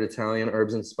standard Italian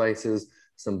herbs and spices,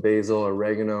 some basil,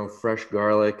 oregano, fresh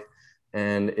garlic,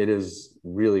 and it is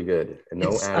really good. And no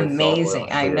it's added amazing.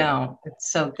 salt, I know.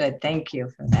 It's so good. Thank you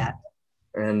for that.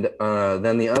 And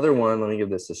then the other one, let me give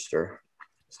this a stir.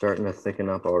 Starting to thicken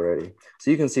up already.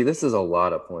 So you can see this is a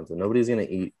lot of polenta. Nobody's gonna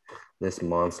eat this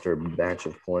monster batch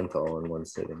of polenta all in one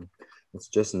sitting. It's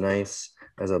just nice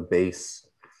as a base.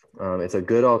 It's a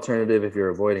good alternative if you're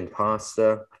avoiding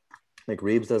pasta. Like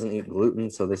Reebs doesn't eat gluten,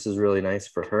 so this is really nice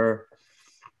for her.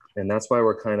 And that's why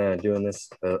we're kind of doing this,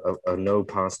 a no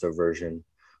pasta version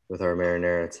with our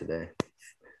marinara today.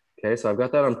 Okay, so I've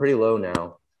got that on pretty low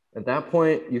now. At that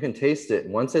point, you can taste it.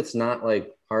 Once it's not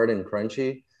like hard and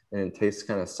crunchy and it tastes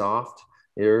kind of soft,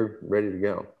 you're ready to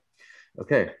go.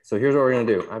 Okay, so here's what we're gonna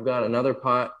do. I've got another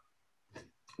pot.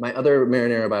 My other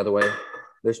marinara, by the way,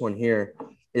 this one here,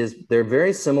 they're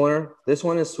very similar. This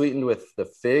one is sweetened with the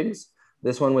figs.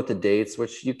 This one with the dates,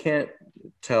 which you can't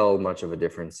tell much of a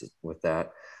difference with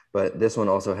that. But this one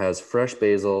also has fresh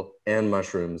basil and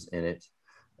mushrooms in it.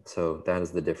 So that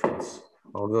is the difference.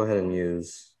 I'll go ahead and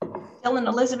use. Dillon,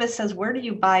 Elizabeth says, where do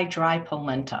you buy dry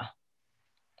polenta?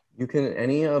 You can,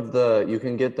 you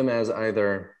can get them as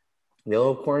either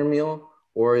yellow cornmeal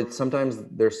or sometimes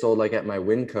they're sold like at my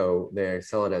Winco, they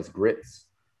sell it as grits,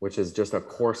 which is just a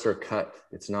coarser cut.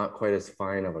 It's not quite as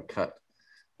fine of a cut.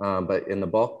 But in the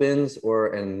bulk bins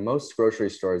or in most grocery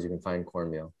stores, you can find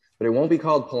cornmeal. But it won't be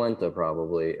called polenta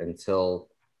probably until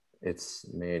it's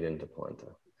made into polenta.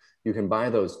 You can buy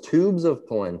those tubes of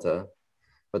polenta,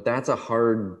 but that's a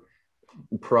hard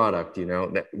product, you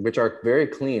know, which are very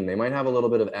clean. They might have a little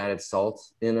bit of added salt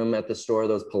in them at the store,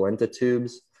 those polenta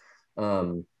tubes.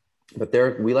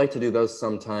 But we like to do those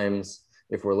sometimes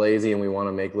if we're lazy and we want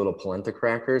to make little polenta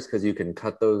crackers, because you can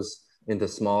cut those into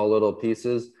small little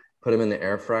pieces. Put them in the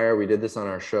air fryer. We did this on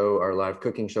our show, our live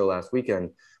cooking show last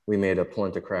weekend. We made a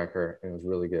polenta cracker and it was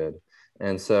really good.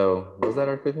 And so, was that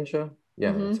our cooking show?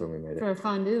 Yeah, that's when we made it. For our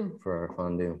fondue. For our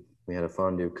fondue. We had a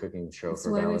fondue cooking show that's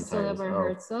for why Valentine's. We still have our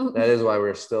hearts up. That is why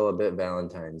we're still a bit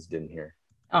Valentine's in here.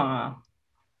 Aw.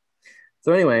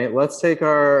 So anyway, let's take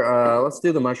let's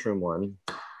do the mushroom one.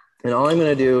 And all I'm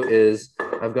gonna do is,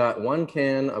 I've got 1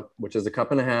 can, which is 1.5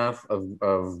 cups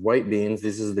of white beans.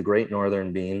 This is the Great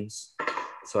Northern beans.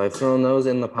 So I've thrown those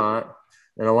in the pot.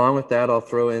 And along with that, I'll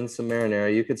throw in some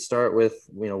marinara. You could start with,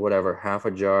 you know, whatever, half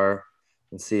a jar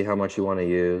and see how much you want to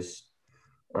use.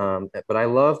 But I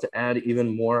love to add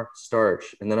even more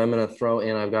starch. And then I'm going to throw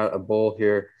in, I've got a bowl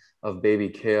here of baby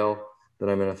kale that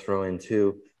I'm going to throw in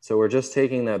too. So we're just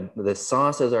taking the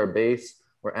sauce as our base.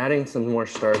 We're adding some more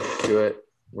starch to it.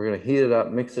 We're going to heat it up,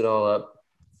 mix it all up,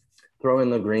 throw in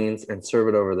the greens and serve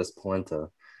it over this polenta.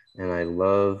 And I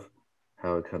love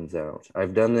how it comes out.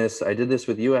 I've done this, I did this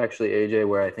with you actually, AJ,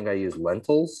 where I think I used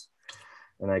lentils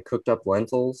and I cooked up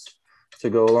lentils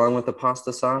to go along with the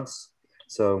pasta sauce.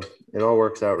 So it all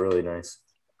works out really nice.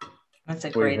 That's a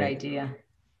great idea.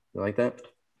 You like that?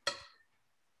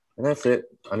 And that's it.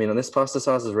 I mean, this pasta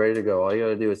sauce is ready to go. All you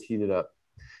gotta do is heat it up.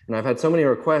 And I've had so many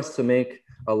requests to make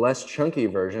a less chunky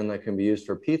version that can be used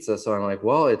for pizza. So I'm like,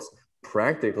 well, it's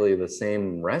practically the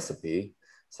same recipe.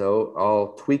 So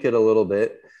I'll tweak it a little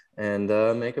bit and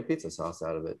make a pizza sauce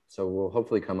out of it. So we'll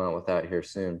hopefully come out with that here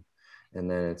soon. And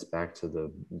then it's back to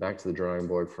the drawing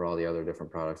board for all the other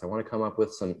different products. I want to come up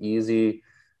with some easy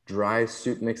dry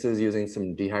soup mixes using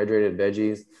some dehydrated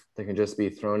veggies that can just be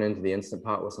thrown into the Instant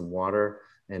Pot with some water,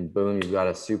 and boom, you've got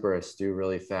a soup or a stew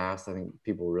really fast. I think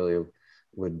people really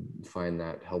would find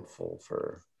that helpful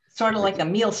for sort of like a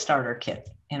meal starter kit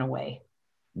in a way.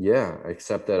 Yeah,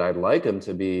 except that I'd like them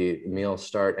to be meal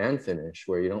start and finish,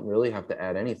 where you don't really have to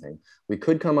add anything. We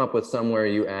could come up with somewhere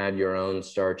you add your own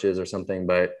starches or something,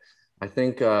 but I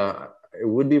think it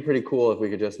would be pretty cool if we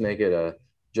could just make it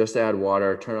just add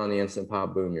water, turn on the Instant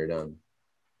Pot, boom, you're done.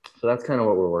 So that's kind of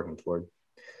what we're working toward.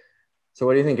 So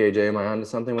what do you think, AJ? Am I onto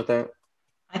something with that?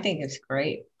 I think it's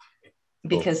great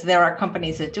because there are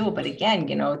companies that do it, but again,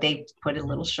 you know, they put a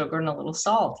little sugar and a little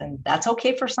salt, and that's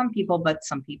okay for some people, but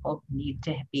some people need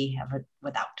to have it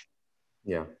without.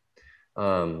 Yeah.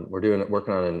 We're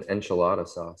working on an enchilada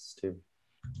sauce too.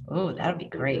 Oh, that'd be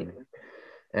great.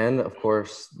 And of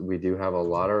course, we do have a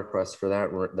lot of requests for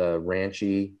that, the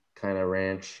ranchy kind of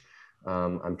ranch.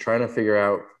 I'm trying to figure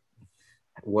out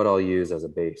what I'll use as a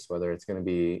base, whether it's going to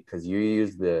be, because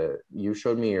you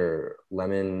showed me your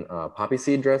lemon poppy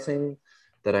seed dressing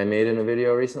that I made in a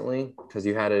video recently, because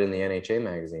you had it in the NHA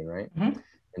magazine, right? Mm-hmm.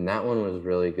 And that one was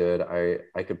really good.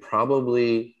 I could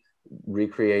probably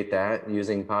recreate that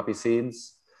using poppy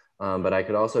seeds, but I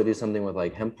could also do something with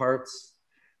like hemp parts,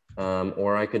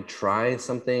 or I could try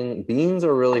something. Beans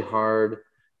are really hard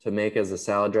to make as a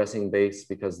salad dressing base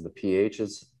because the pH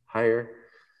is higher,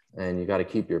 and you got to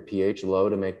keep your pH low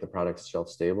to make the product shelf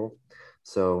stable.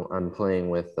 So I'm playing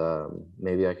with,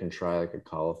 maybe I can try like a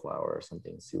cauliflower or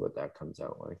something, see what that comes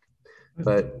out like. Mm-hmm.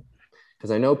 But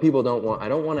because I know people I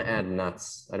don't want to add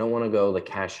nuts. I don't want to go the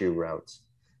cashew route,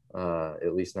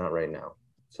 at least not right now.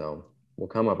 So we'll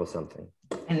come up with something.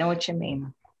 I know what you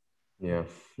mean. Yeah,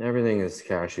 everything is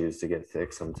cashews to get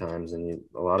thick sometimes, and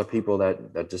a lot of people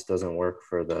that just doesn't work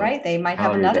for the right. They might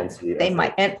have another. They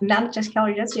might, and not just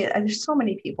calorie density. There's so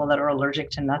many people that are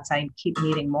allergic to nuts. I keep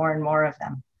meeting more and more of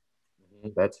them.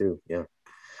 That too, yeah.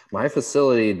 My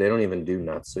facility, they don't even do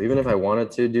nuts. So even if I wanted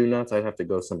to do nuts, I'd have to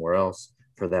go somewhere else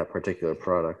for that particular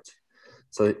product.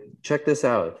 So check this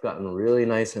out. It's gotten really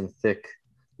nice and thick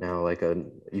now.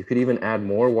 You could even add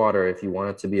more water if you want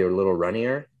it to be a little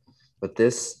runnier, but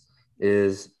this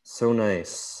is so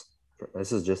nice.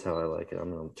 This is just how I like it.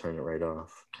 I'm gonna turn it right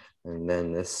off. And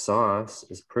then this sauce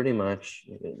is pretty much,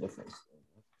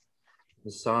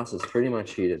 the sauce is pretty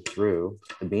much heated through.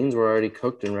 The beans were already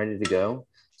cooked and ready to go.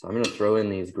 So I'm gonna throw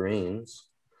in these greens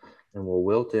and we'll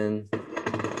wilt in.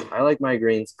 I like my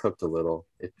greens cooked a little.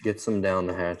 It gets them down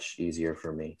the hatch easier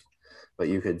for me. But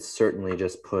you could certainly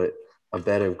just put a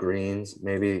bed of greens,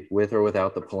 maybe with or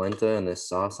without the polenta, and this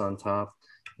sauce on top,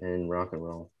 and rock and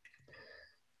roll.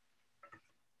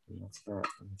 And that's that.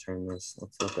 Let me turn this,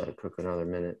 let's let that cook another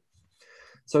minute.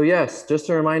 So yes, just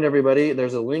to remind everybody,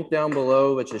 there's a link down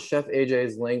below, which is Chef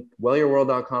AJ's link,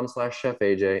 wellyourworld.com/Chef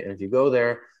AJ. And if you go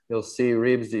there, you'll see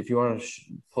Reebs. If you want to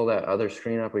pull that other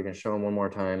screen up, we can show them one more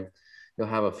time. You'll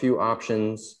have a few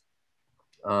options.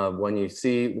 When you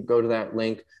go to that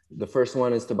link, the first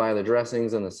one is to buy the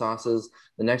dressings and the sauces.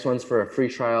 The next one's for a free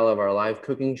trial of our live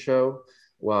cooking show,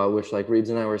 which, like Reebs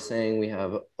and I were saying, we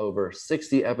have over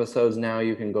 60 episodes now.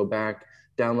 You can go back,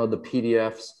 download the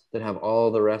PDFs that have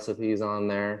all the recipes on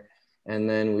there. And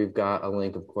then we've got a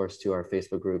link, of course, to our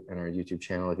Facebook group and our YouTube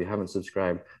channel. If you haven't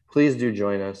subscribed, please do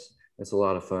join us. It's a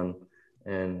lot of fun.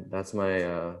 And that's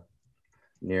my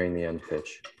nearing the end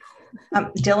pitch.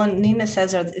 Dillon, Nina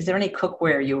says, is there any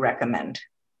cookware you recommend?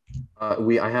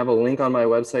 I have a link on my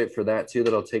website for that too,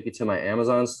 that'll take you to my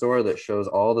Amazon store that shows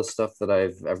all the stuff that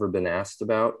I've ever been asked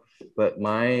about. But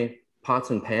my pots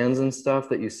and pans and stuff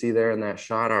that you see there in that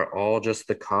shot are all just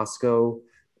the Costco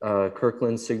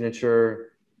Kirkland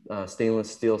signature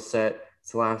stainless steel set.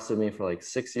 It's lasted me for like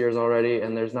 6 years already,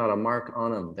 and there's not a mark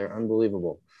on them. They're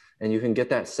unbelievable. And you can get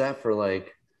that set for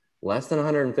like less than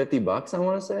 150 bucks, I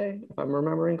want to say, if I'm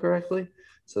remembering correctly.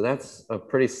 So that's a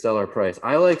pretty stellar price.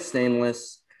 I like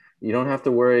stainless. You don't have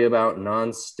to worry about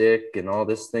non-stick and all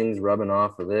this things rubbing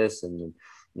off of this. And,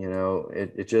 you know,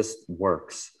 it just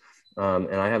works.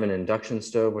 And I have an induction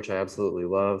stove, which I absolutely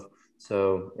love.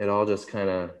 So it all just kind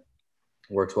of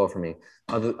works well for me.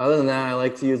 Other than that, I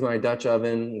like to use my Dutch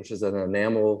oven, which is an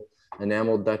enameled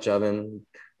Dutch oven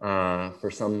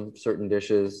for some certain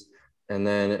dishes. And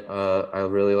then I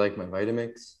really like my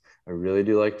Vitamix. I really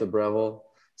do like the Breville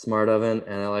Smart Oven,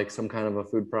 and I like some kind of a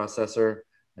food processor.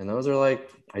 And those are like,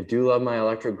 I do love my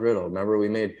electric griddle. Remember we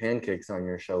made pancakes on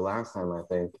your show last time, I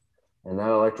think. And that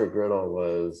electric griddle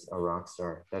was a rock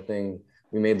star. That thing,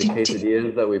 we made the Did-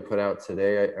 quesadillas that we put out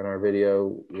today in our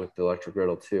video with the electric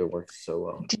griddle too. It works so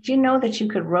well. Did you know that you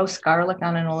could roast garlic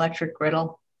on an electric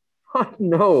griddle?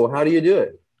 No, how do you do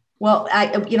it? Well,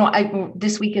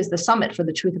 this week is the summit for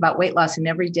the truth about weight loss, and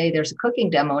every day there's a cooking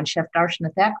demo, and Chef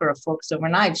Darshana Thakur of Forks Over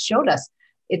Knives showed us.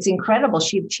 It's incredible.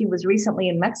 She was recently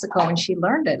in Mexico and she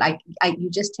learned it. You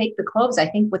just take the cloves, I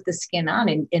think, with the skin on,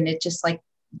 and it just like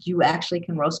you actually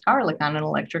can roast garlic on an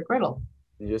electric griddle.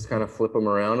 You just kind of flip them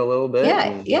around a little bit.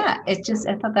 Yeah. I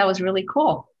thought that was really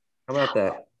cool. How about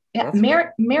that? Yeah.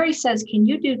 Mary says, can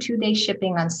you do 2-day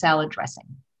shipping on salad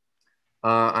dressing?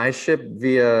 I ship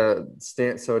via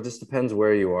so it just depends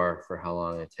where you are for how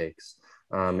long it takes.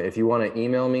 If you want to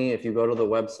email me, if you go to the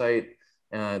website,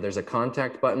 there's a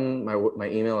contact button. My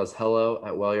email is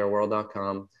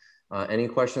hello@wellyourworld.com. Any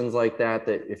questions like that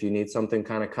if you need something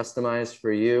kind of customized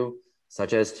for you,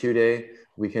 such as 2-day,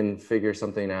 we can figure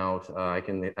something out. I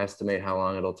can estimate how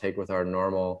long it'll take with our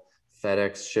normal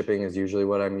FedEx shipping is usually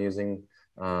what I'm using.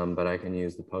 But I can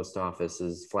use the post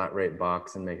office's flat rate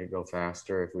box and make it go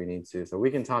faster if we need to. So we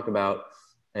can talk about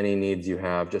any needs you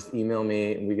have. Just email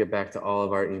me and we get back to all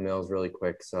of our emails really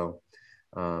quick. So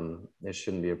it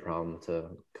shouldn't be a problem to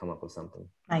come up with something.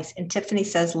 Nice. And Tiffany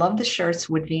says, love the shirts.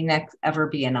 Would V-neck ever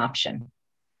be an option?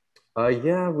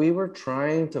 Yeah, we were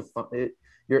trying to find it.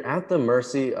 You're at the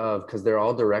mercy of, because they're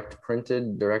all direct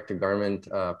to garment,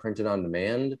 printed on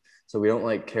demand. So we don't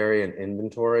like carry an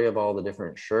inventory of all the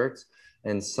different shirts.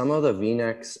 And some of the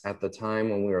V-necks at the time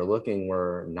when we were looking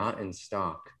were not in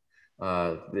stock.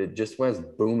 It just was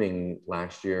booming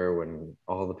last year when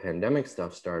all the pandemic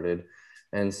stuff started.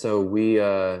 And so we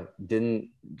didn't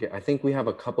get, I think we have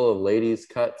a couple of ladies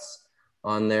cuts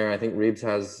on there. I think Reebs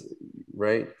has,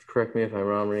 right? Correct me if I'm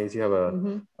wrong, Reebs, you have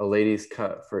a ladies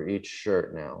cut for each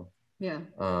shirt now. Yeah.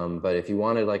 But if you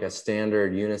wanted like a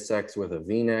standard unisex with a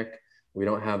V-neck, we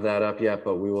don't have that up yet,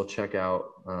 but we will check out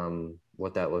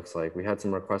what that looks like. We had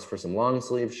some requests for some long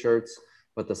sleeve shirts,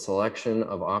 but the selection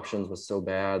of options was so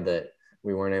bad that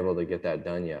we weren't able to get that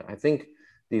done yet. I think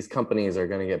these companies are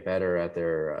going to get better at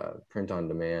their print on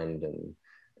demand. And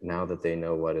now that they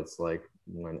know what it's like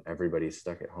when everybody's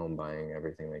stuck at home buying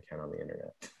everything they can on the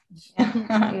internet.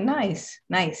 Nice.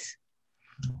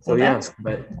 So yeah,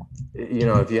 but you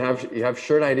know, if you have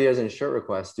shirt ideas and shirt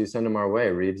requests, do send them our way.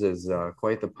 Reebs is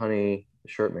quite the punny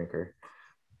shirt maker.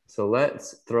 So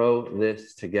let's throw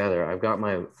this together. I've got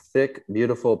my thick,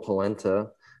 beautiful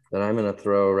polenta that I'm going to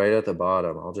throw right at the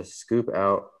bottom. I'll just scoop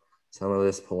out some of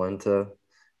this polenta,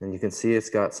 and you can see it's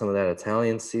got some of that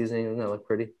Italian seasoning. Doesn't that look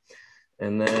pretty?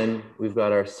 And then we've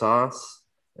got our sauce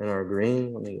and our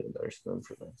green. Let me get a better spoon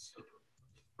for this.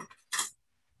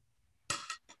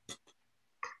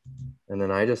 And then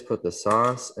I just put the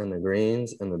sauce and the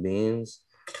greens and the beans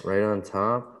right on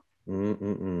top.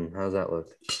 How's that look?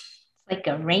 Like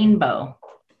a rainbow.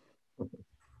 And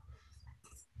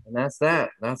that's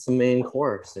that. That's the main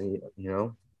course. And you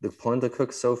know, the polenta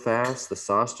cooks so fast. The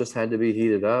sauce just had to be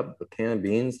heated up. The can of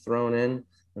beans thrown in,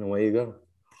 and away you go.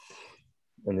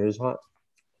 And it is hot.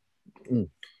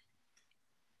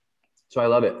 So I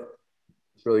love it.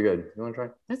 It's really good. You want to try?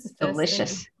 That's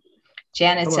delicious.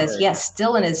 Janet says, yes,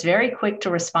 Dillon is very quick to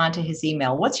respond to his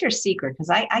email. What's your secret? Because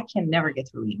I can never get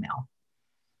through email.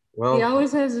 Well, he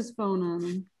always has his phone on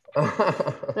him.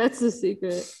 That's the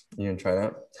secret. You can try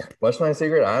that. What's my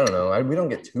secret? I don't know. We don't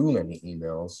get too many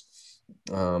emails.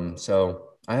 So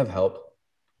I have help.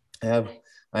 I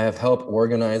have help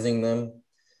organizing them.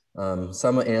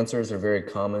 Some answers are very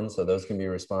common, so those can be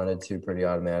responded to pretty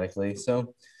automatically.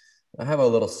 So I have a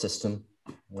little system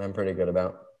I'm pretty good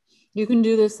about. You can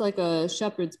do this like a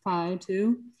shepherd's pie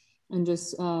too, and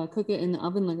just cook it in the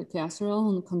oven like a casserole,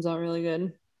 and it comes out really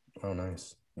good. Oh,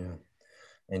 nice. Yeah.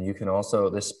 And you can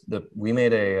also, we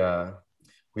made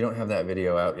we don't have that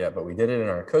video out yet, but we did it in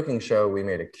our cooking show. We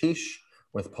made a quiche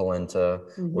with polenta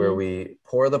where we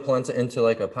pour the polenta into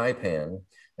like a pie pan.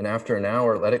 And after an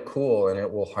hour, let it cool and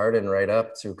it will harden right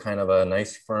up to kind of a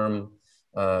nice firm,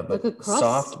 but like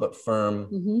soft but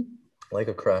firm, like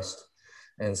a crust.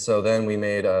 And so then we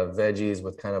made veggies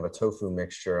with kind of a tofu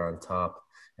mixture on top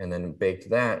and then baked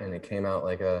that. And it came out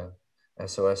like a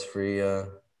SOS-free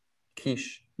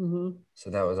quiche.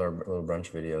 So that was our little brunch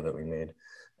video that we made.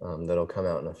 That'll come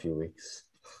out in a few weeks.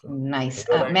 Nice.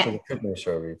 Matt, to the cooking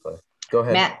show replay. Go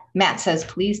ahead. Matt says,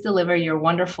 please deliver your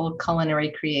wonderful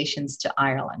culinary creations to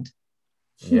Ireland.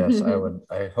 Yes, I would.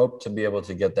 I hope to be able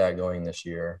to get that going this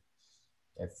year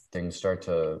if things start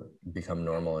to become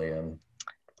normal again.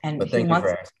 And but thank you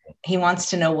for asking. He wants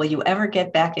to know, will you ever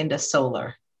get back into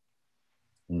solar?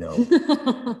 No,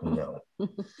 no.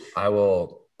 I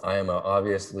will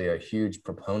obviously a huge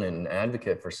proponent and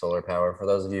advocate for solar power. For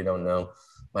those of you who don't know,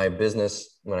 my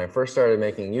business, when I first started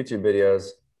making YouTube videos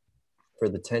for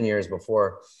the 10 years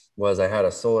before, was I had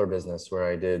a solar business where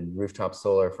I did rooftop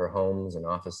solar for homes and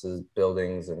offices,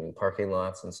 buildings and parking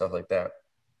lots and stuff like that.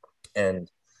 And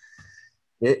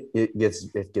it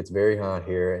gets very hot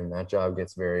here, and that job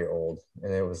gets very old.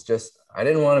 And it was just, I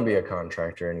didn't want to be a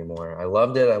contractor anymore. I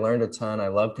loved it. I learned a ton. I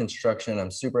love construction. I'm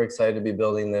super excited to be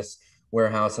building this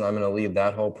warehouse, and I'm going to lead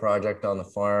that whole project on the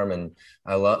farm. And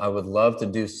I would love to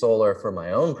do solar for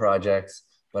my own projects,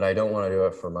 but I don't want to do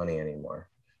it for money anymore.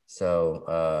 So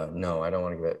no, I don't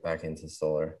want to get back into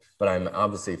solar, but I'm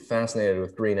obviously fascinated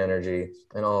with green energy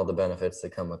and all the benefits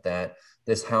that come with that.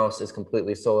 This house is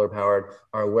completely solar powered.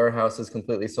 Our warehouse is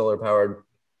completely solar powered,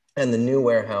 and the new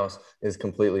warehouse is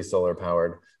completely solar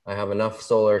powered. I have enough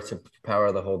solar to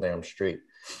power the whole damn street.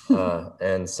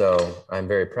 And so I'm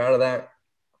very proud of that,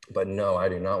 but no, I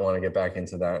do not want to get back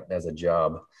into that as a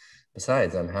job.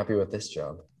 Besides, I'm happy with this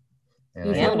job.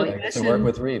 And I like to work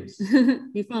with Reebs.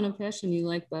 You found a passion you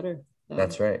like better. So.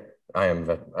 That's right.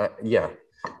 Yeah.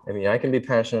 I mean, I can be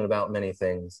passionate about many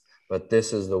things, but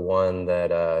this is the one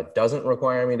that doesn't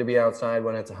require me to be outside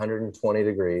when it's 120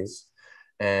 degrees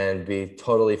and be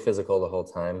totally physical the whole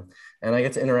time. And I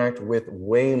get to interact with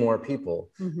way more people.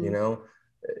 You know,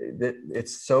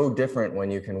 it's so different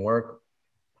when you can work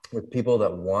with people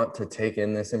that want to take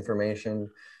in this information.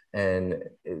 And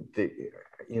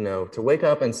you know, to wake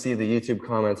up and see the YouTube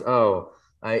comments, oh,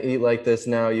 I eat like this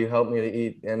now, you help me to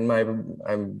eat, and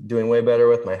I'm doing way better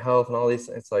with my health and all these,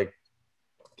 it's like,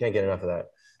 can't get enough of that.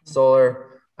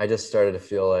 Solar, I just started to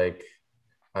feel like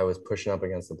I was pushing up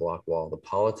against the block wall. The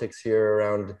politics here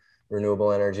around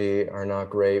renewable energy are not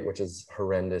great, which is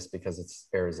horrendous because it's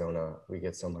Arizona. We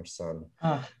get so much sun.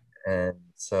 And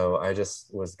so I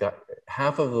just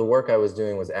half of the work I was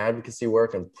doing was advocacy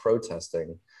work and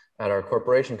protesting at our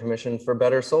corporation commission for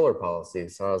better solar policy.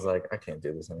 So I was like, I can't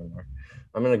do this anymore.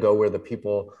 I'm going to go where the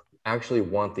people actually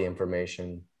want the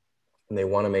information and they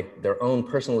want to make their own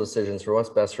personal decisions for what's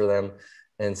best for them.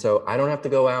 And so I don't have to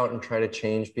go out and try to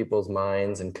change people's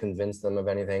minds and convince them of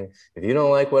anything. If you don't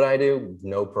like what I do,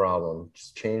 no problem.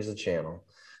 Just change the channel.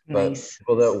 Nice. But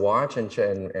people that watch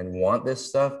and want this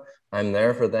stuff, I'm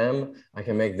there for them. I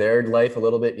can make their life a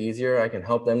little bit easier. I can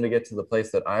help them to get to the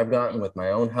place that I've gotten with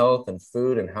my own health and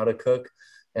food and how to cook.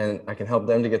 And I can help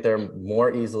them to get there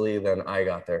more easily than I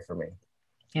got there for me.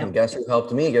 Yeah. And guess who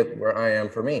helped me get where I am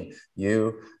for me?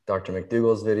 You, Dr.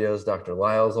 McDougall's videos, Dr.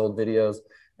 Lyle's old videos,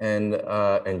 and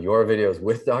your videos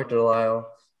with Dr. Lyle.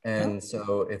 And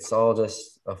so it's all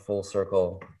just a full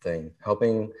circle thing,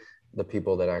 helping the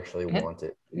people that actually want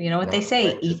it. You know what they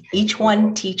say, each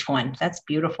one, teach one. That's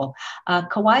beautiful.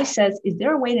 Kawhi says, is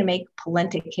there a way to make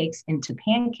polenta cakes into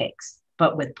pancakes,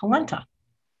 but with polenta?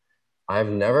 I've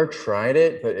never tried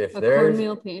it, but if there's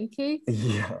cornmeal pancake?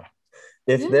 Yeah.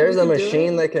 If there's a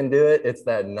machine that can do it, it's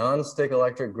that non-stick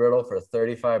electric griddle for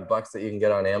 $35 that you can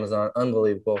get on Amazon.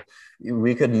 Unbelievable.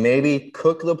 We could maybe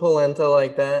cook the polenta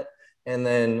like that, and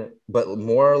then, but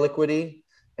more liquidy,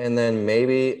 and then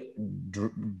maybe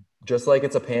just like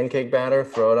it's a pancake batter,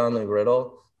 throw it on the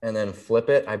griddle and then flip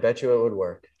it. I bet you it would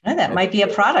work. Oh, that might be a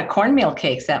product, cornmeal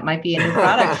cakes. That might be a new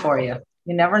product for you.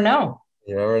 You never know.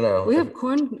 You never know. We have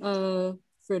corn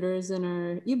fritters in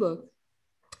our ebook.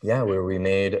 Yeah, where we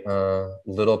made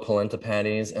little polenta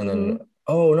patties and then,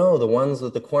 oh no, the ones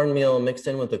with the cornmeal mixed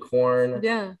in with the corn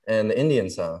and the Indian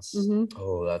sauce.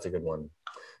 Oh, that's a good one.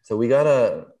 So we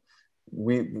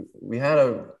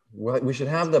should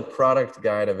have the product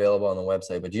guide available on the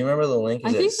website, but do you remember the link?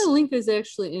 I think the link is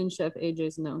actually in Chef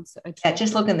AJ's notes. Yeah,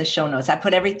 just look in the show notes. I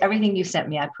put everything you sent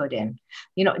me, I put in.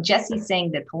 You know, Jesse's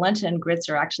saying that polenta and grits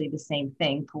are actually the same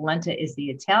thing. Polenta is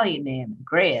the Italian name.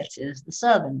 Grits is the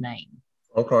Southern name.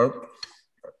 Okay.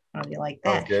 How do you like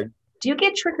that? Good. Do you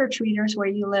get trick-or-treaters where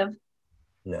you live?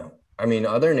 No. I mean,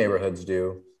 other neighborhoods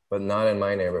do, but not in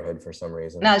my neighborhood for some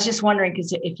reason. No, I was just wondering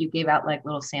because if you gave out like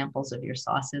little samples of your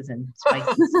sauces and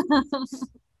spices.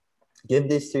 Give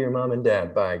this to your mom and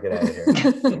dad. Bye. Get out of here.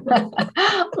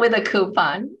 With a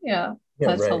coupon. Yeah,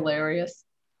 that's hilarious.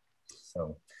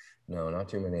 So, no, not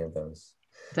too many of those.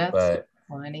 That's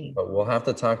funny. But we'll have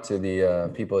to talk to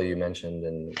the people you mentioned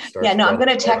and start. Yeah, no, I'm going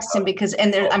to text him because,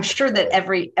 I'm sure that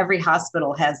every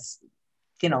hospital has,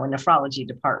 you know, a nephrology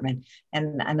department.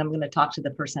 And I'm going to talk to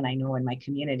the person I know in my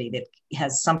community that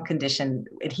has some condition.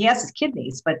 He has his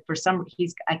kidneys, but for some,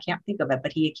 I can't think of it,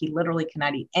 but he literally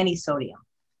cannot eat any sodium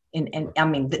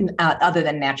other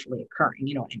than naturally occurring,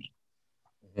 you know what I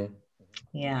mean?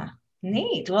 Yeah.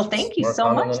 Neat. Well, thank you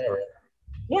so much.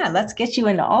 Yeah. Let's get you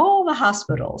into all the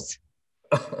hospitals.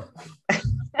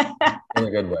 in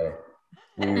a good way.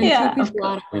 Yeah, of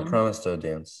course. We promised to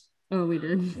dance. Oh, we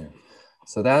did. Yeah.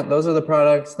 So those are the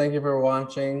products. Thank you for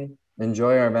watching.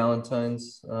 Enjoy our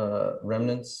Valentine's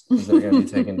remnants, because they're going to be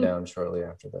taken down shortly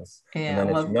after this. Yeah, and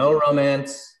then it's no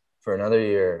romance for another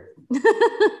year.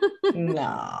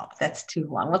 No, that's too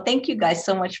long. Well, thank you guys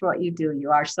so much for what you do.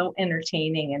 You are so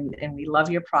entertaining, and we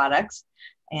love your products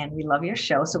and we love your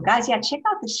show. So guys, yeah, check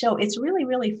out the show. It's really,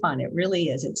 really fun. It really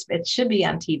is. It should be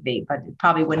on TV, but it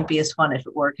probably wouldn't be as fun if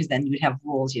it were, because then you'd have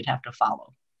rules you'd have to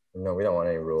follow. No, we don't want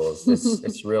any rules.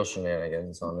 It's real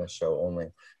shenanigans on this show only.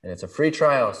 And it's a free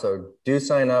trial. So do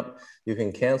sign up. You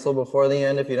can cancel before the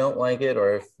end if you don't like it,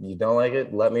 or if you don't like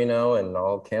it, let me know and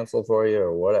I'll cancel for you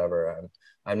or whatever.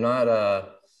 I'm not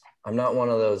one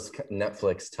of those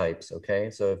Netflix types.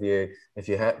 Okay. So if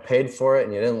you paid for it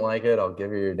and you didn't like it, I'll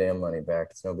give you your damn money back.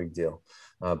 It's no big deal.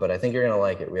 But I think you're going to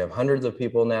like it. We have hundreds of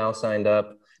people now signed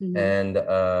up, and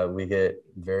we get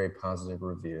very positive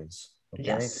reviews. Okay.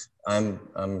 Yes. I'm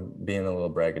being a little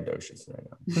braggadocious right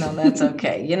now. No, that's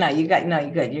okay. You're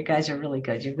good. You guys are really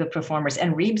good. You're good performers.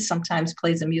 And Reebs sometimes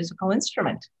plays a musical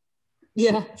instrument.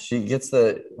 Yeah. She has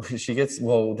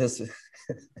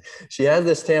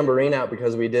this tambourine out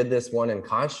because we did this one in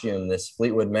costume, this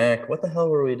Fleetwood Mac. What the hell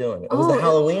were we doing? It was the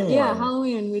Halloween one. Yeah,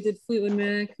 Halloween. We did Fleetwood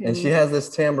Mac. And she has this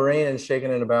tambourine and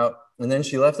shaking it about. And then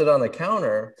she left it on the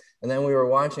counter. And then we were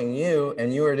watching you,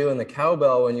 and you were doing the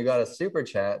cowbell when you got a super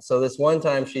chat. So this one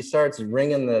time she starts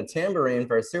ringing the tambourine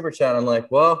for a super chat. I'm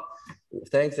like, well,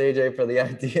 thanks AJ for the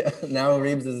idea. Now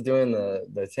Reebs is doing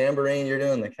the tambourine. You're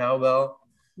doing the cowbell.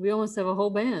 We almost have a whole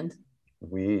band.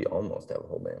 We almost have a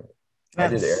whole band. I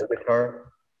did air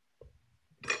guitar.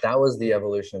 That was the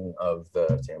evolution of the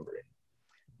tambourine.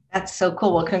 That's so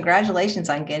cool. Well, congratulations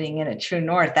on getting in at True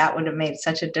North. That would have made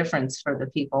such a difference for the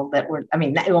people that were,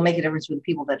 it will make a difference for the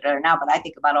people that are now, but I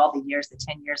think about all the years, the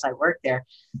 10 years I worked there,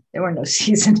 there were no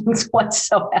seasonings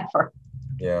whatsoever.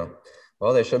 Yeah.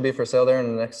 Well, they should be for sale there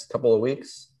in the next couple of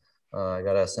weeks. I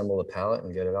got to assemble the pallet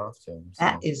and get it off to them. So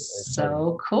that is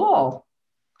so cool.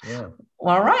 Yeah.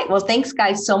 All right. Well, thanks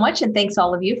guys so much. And thanks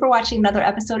all of you for watching another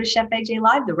episode of Chef AJ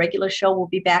Live. The regular show will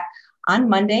be back on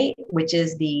Monday, which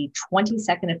is the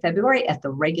 22nd of February at the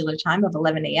regular time of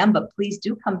 11 a.m. But please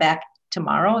do come back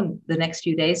tomorrow and the next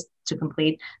few days to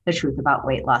complete the Truth About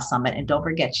Weight Loss Summit. And don't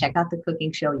forget, check out the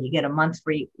cooking show. You get a month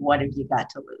free. What have you got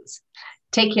to lose?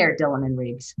 Take care, Dillon and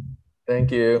Reebs.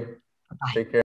 Thank you. Bye. Take care.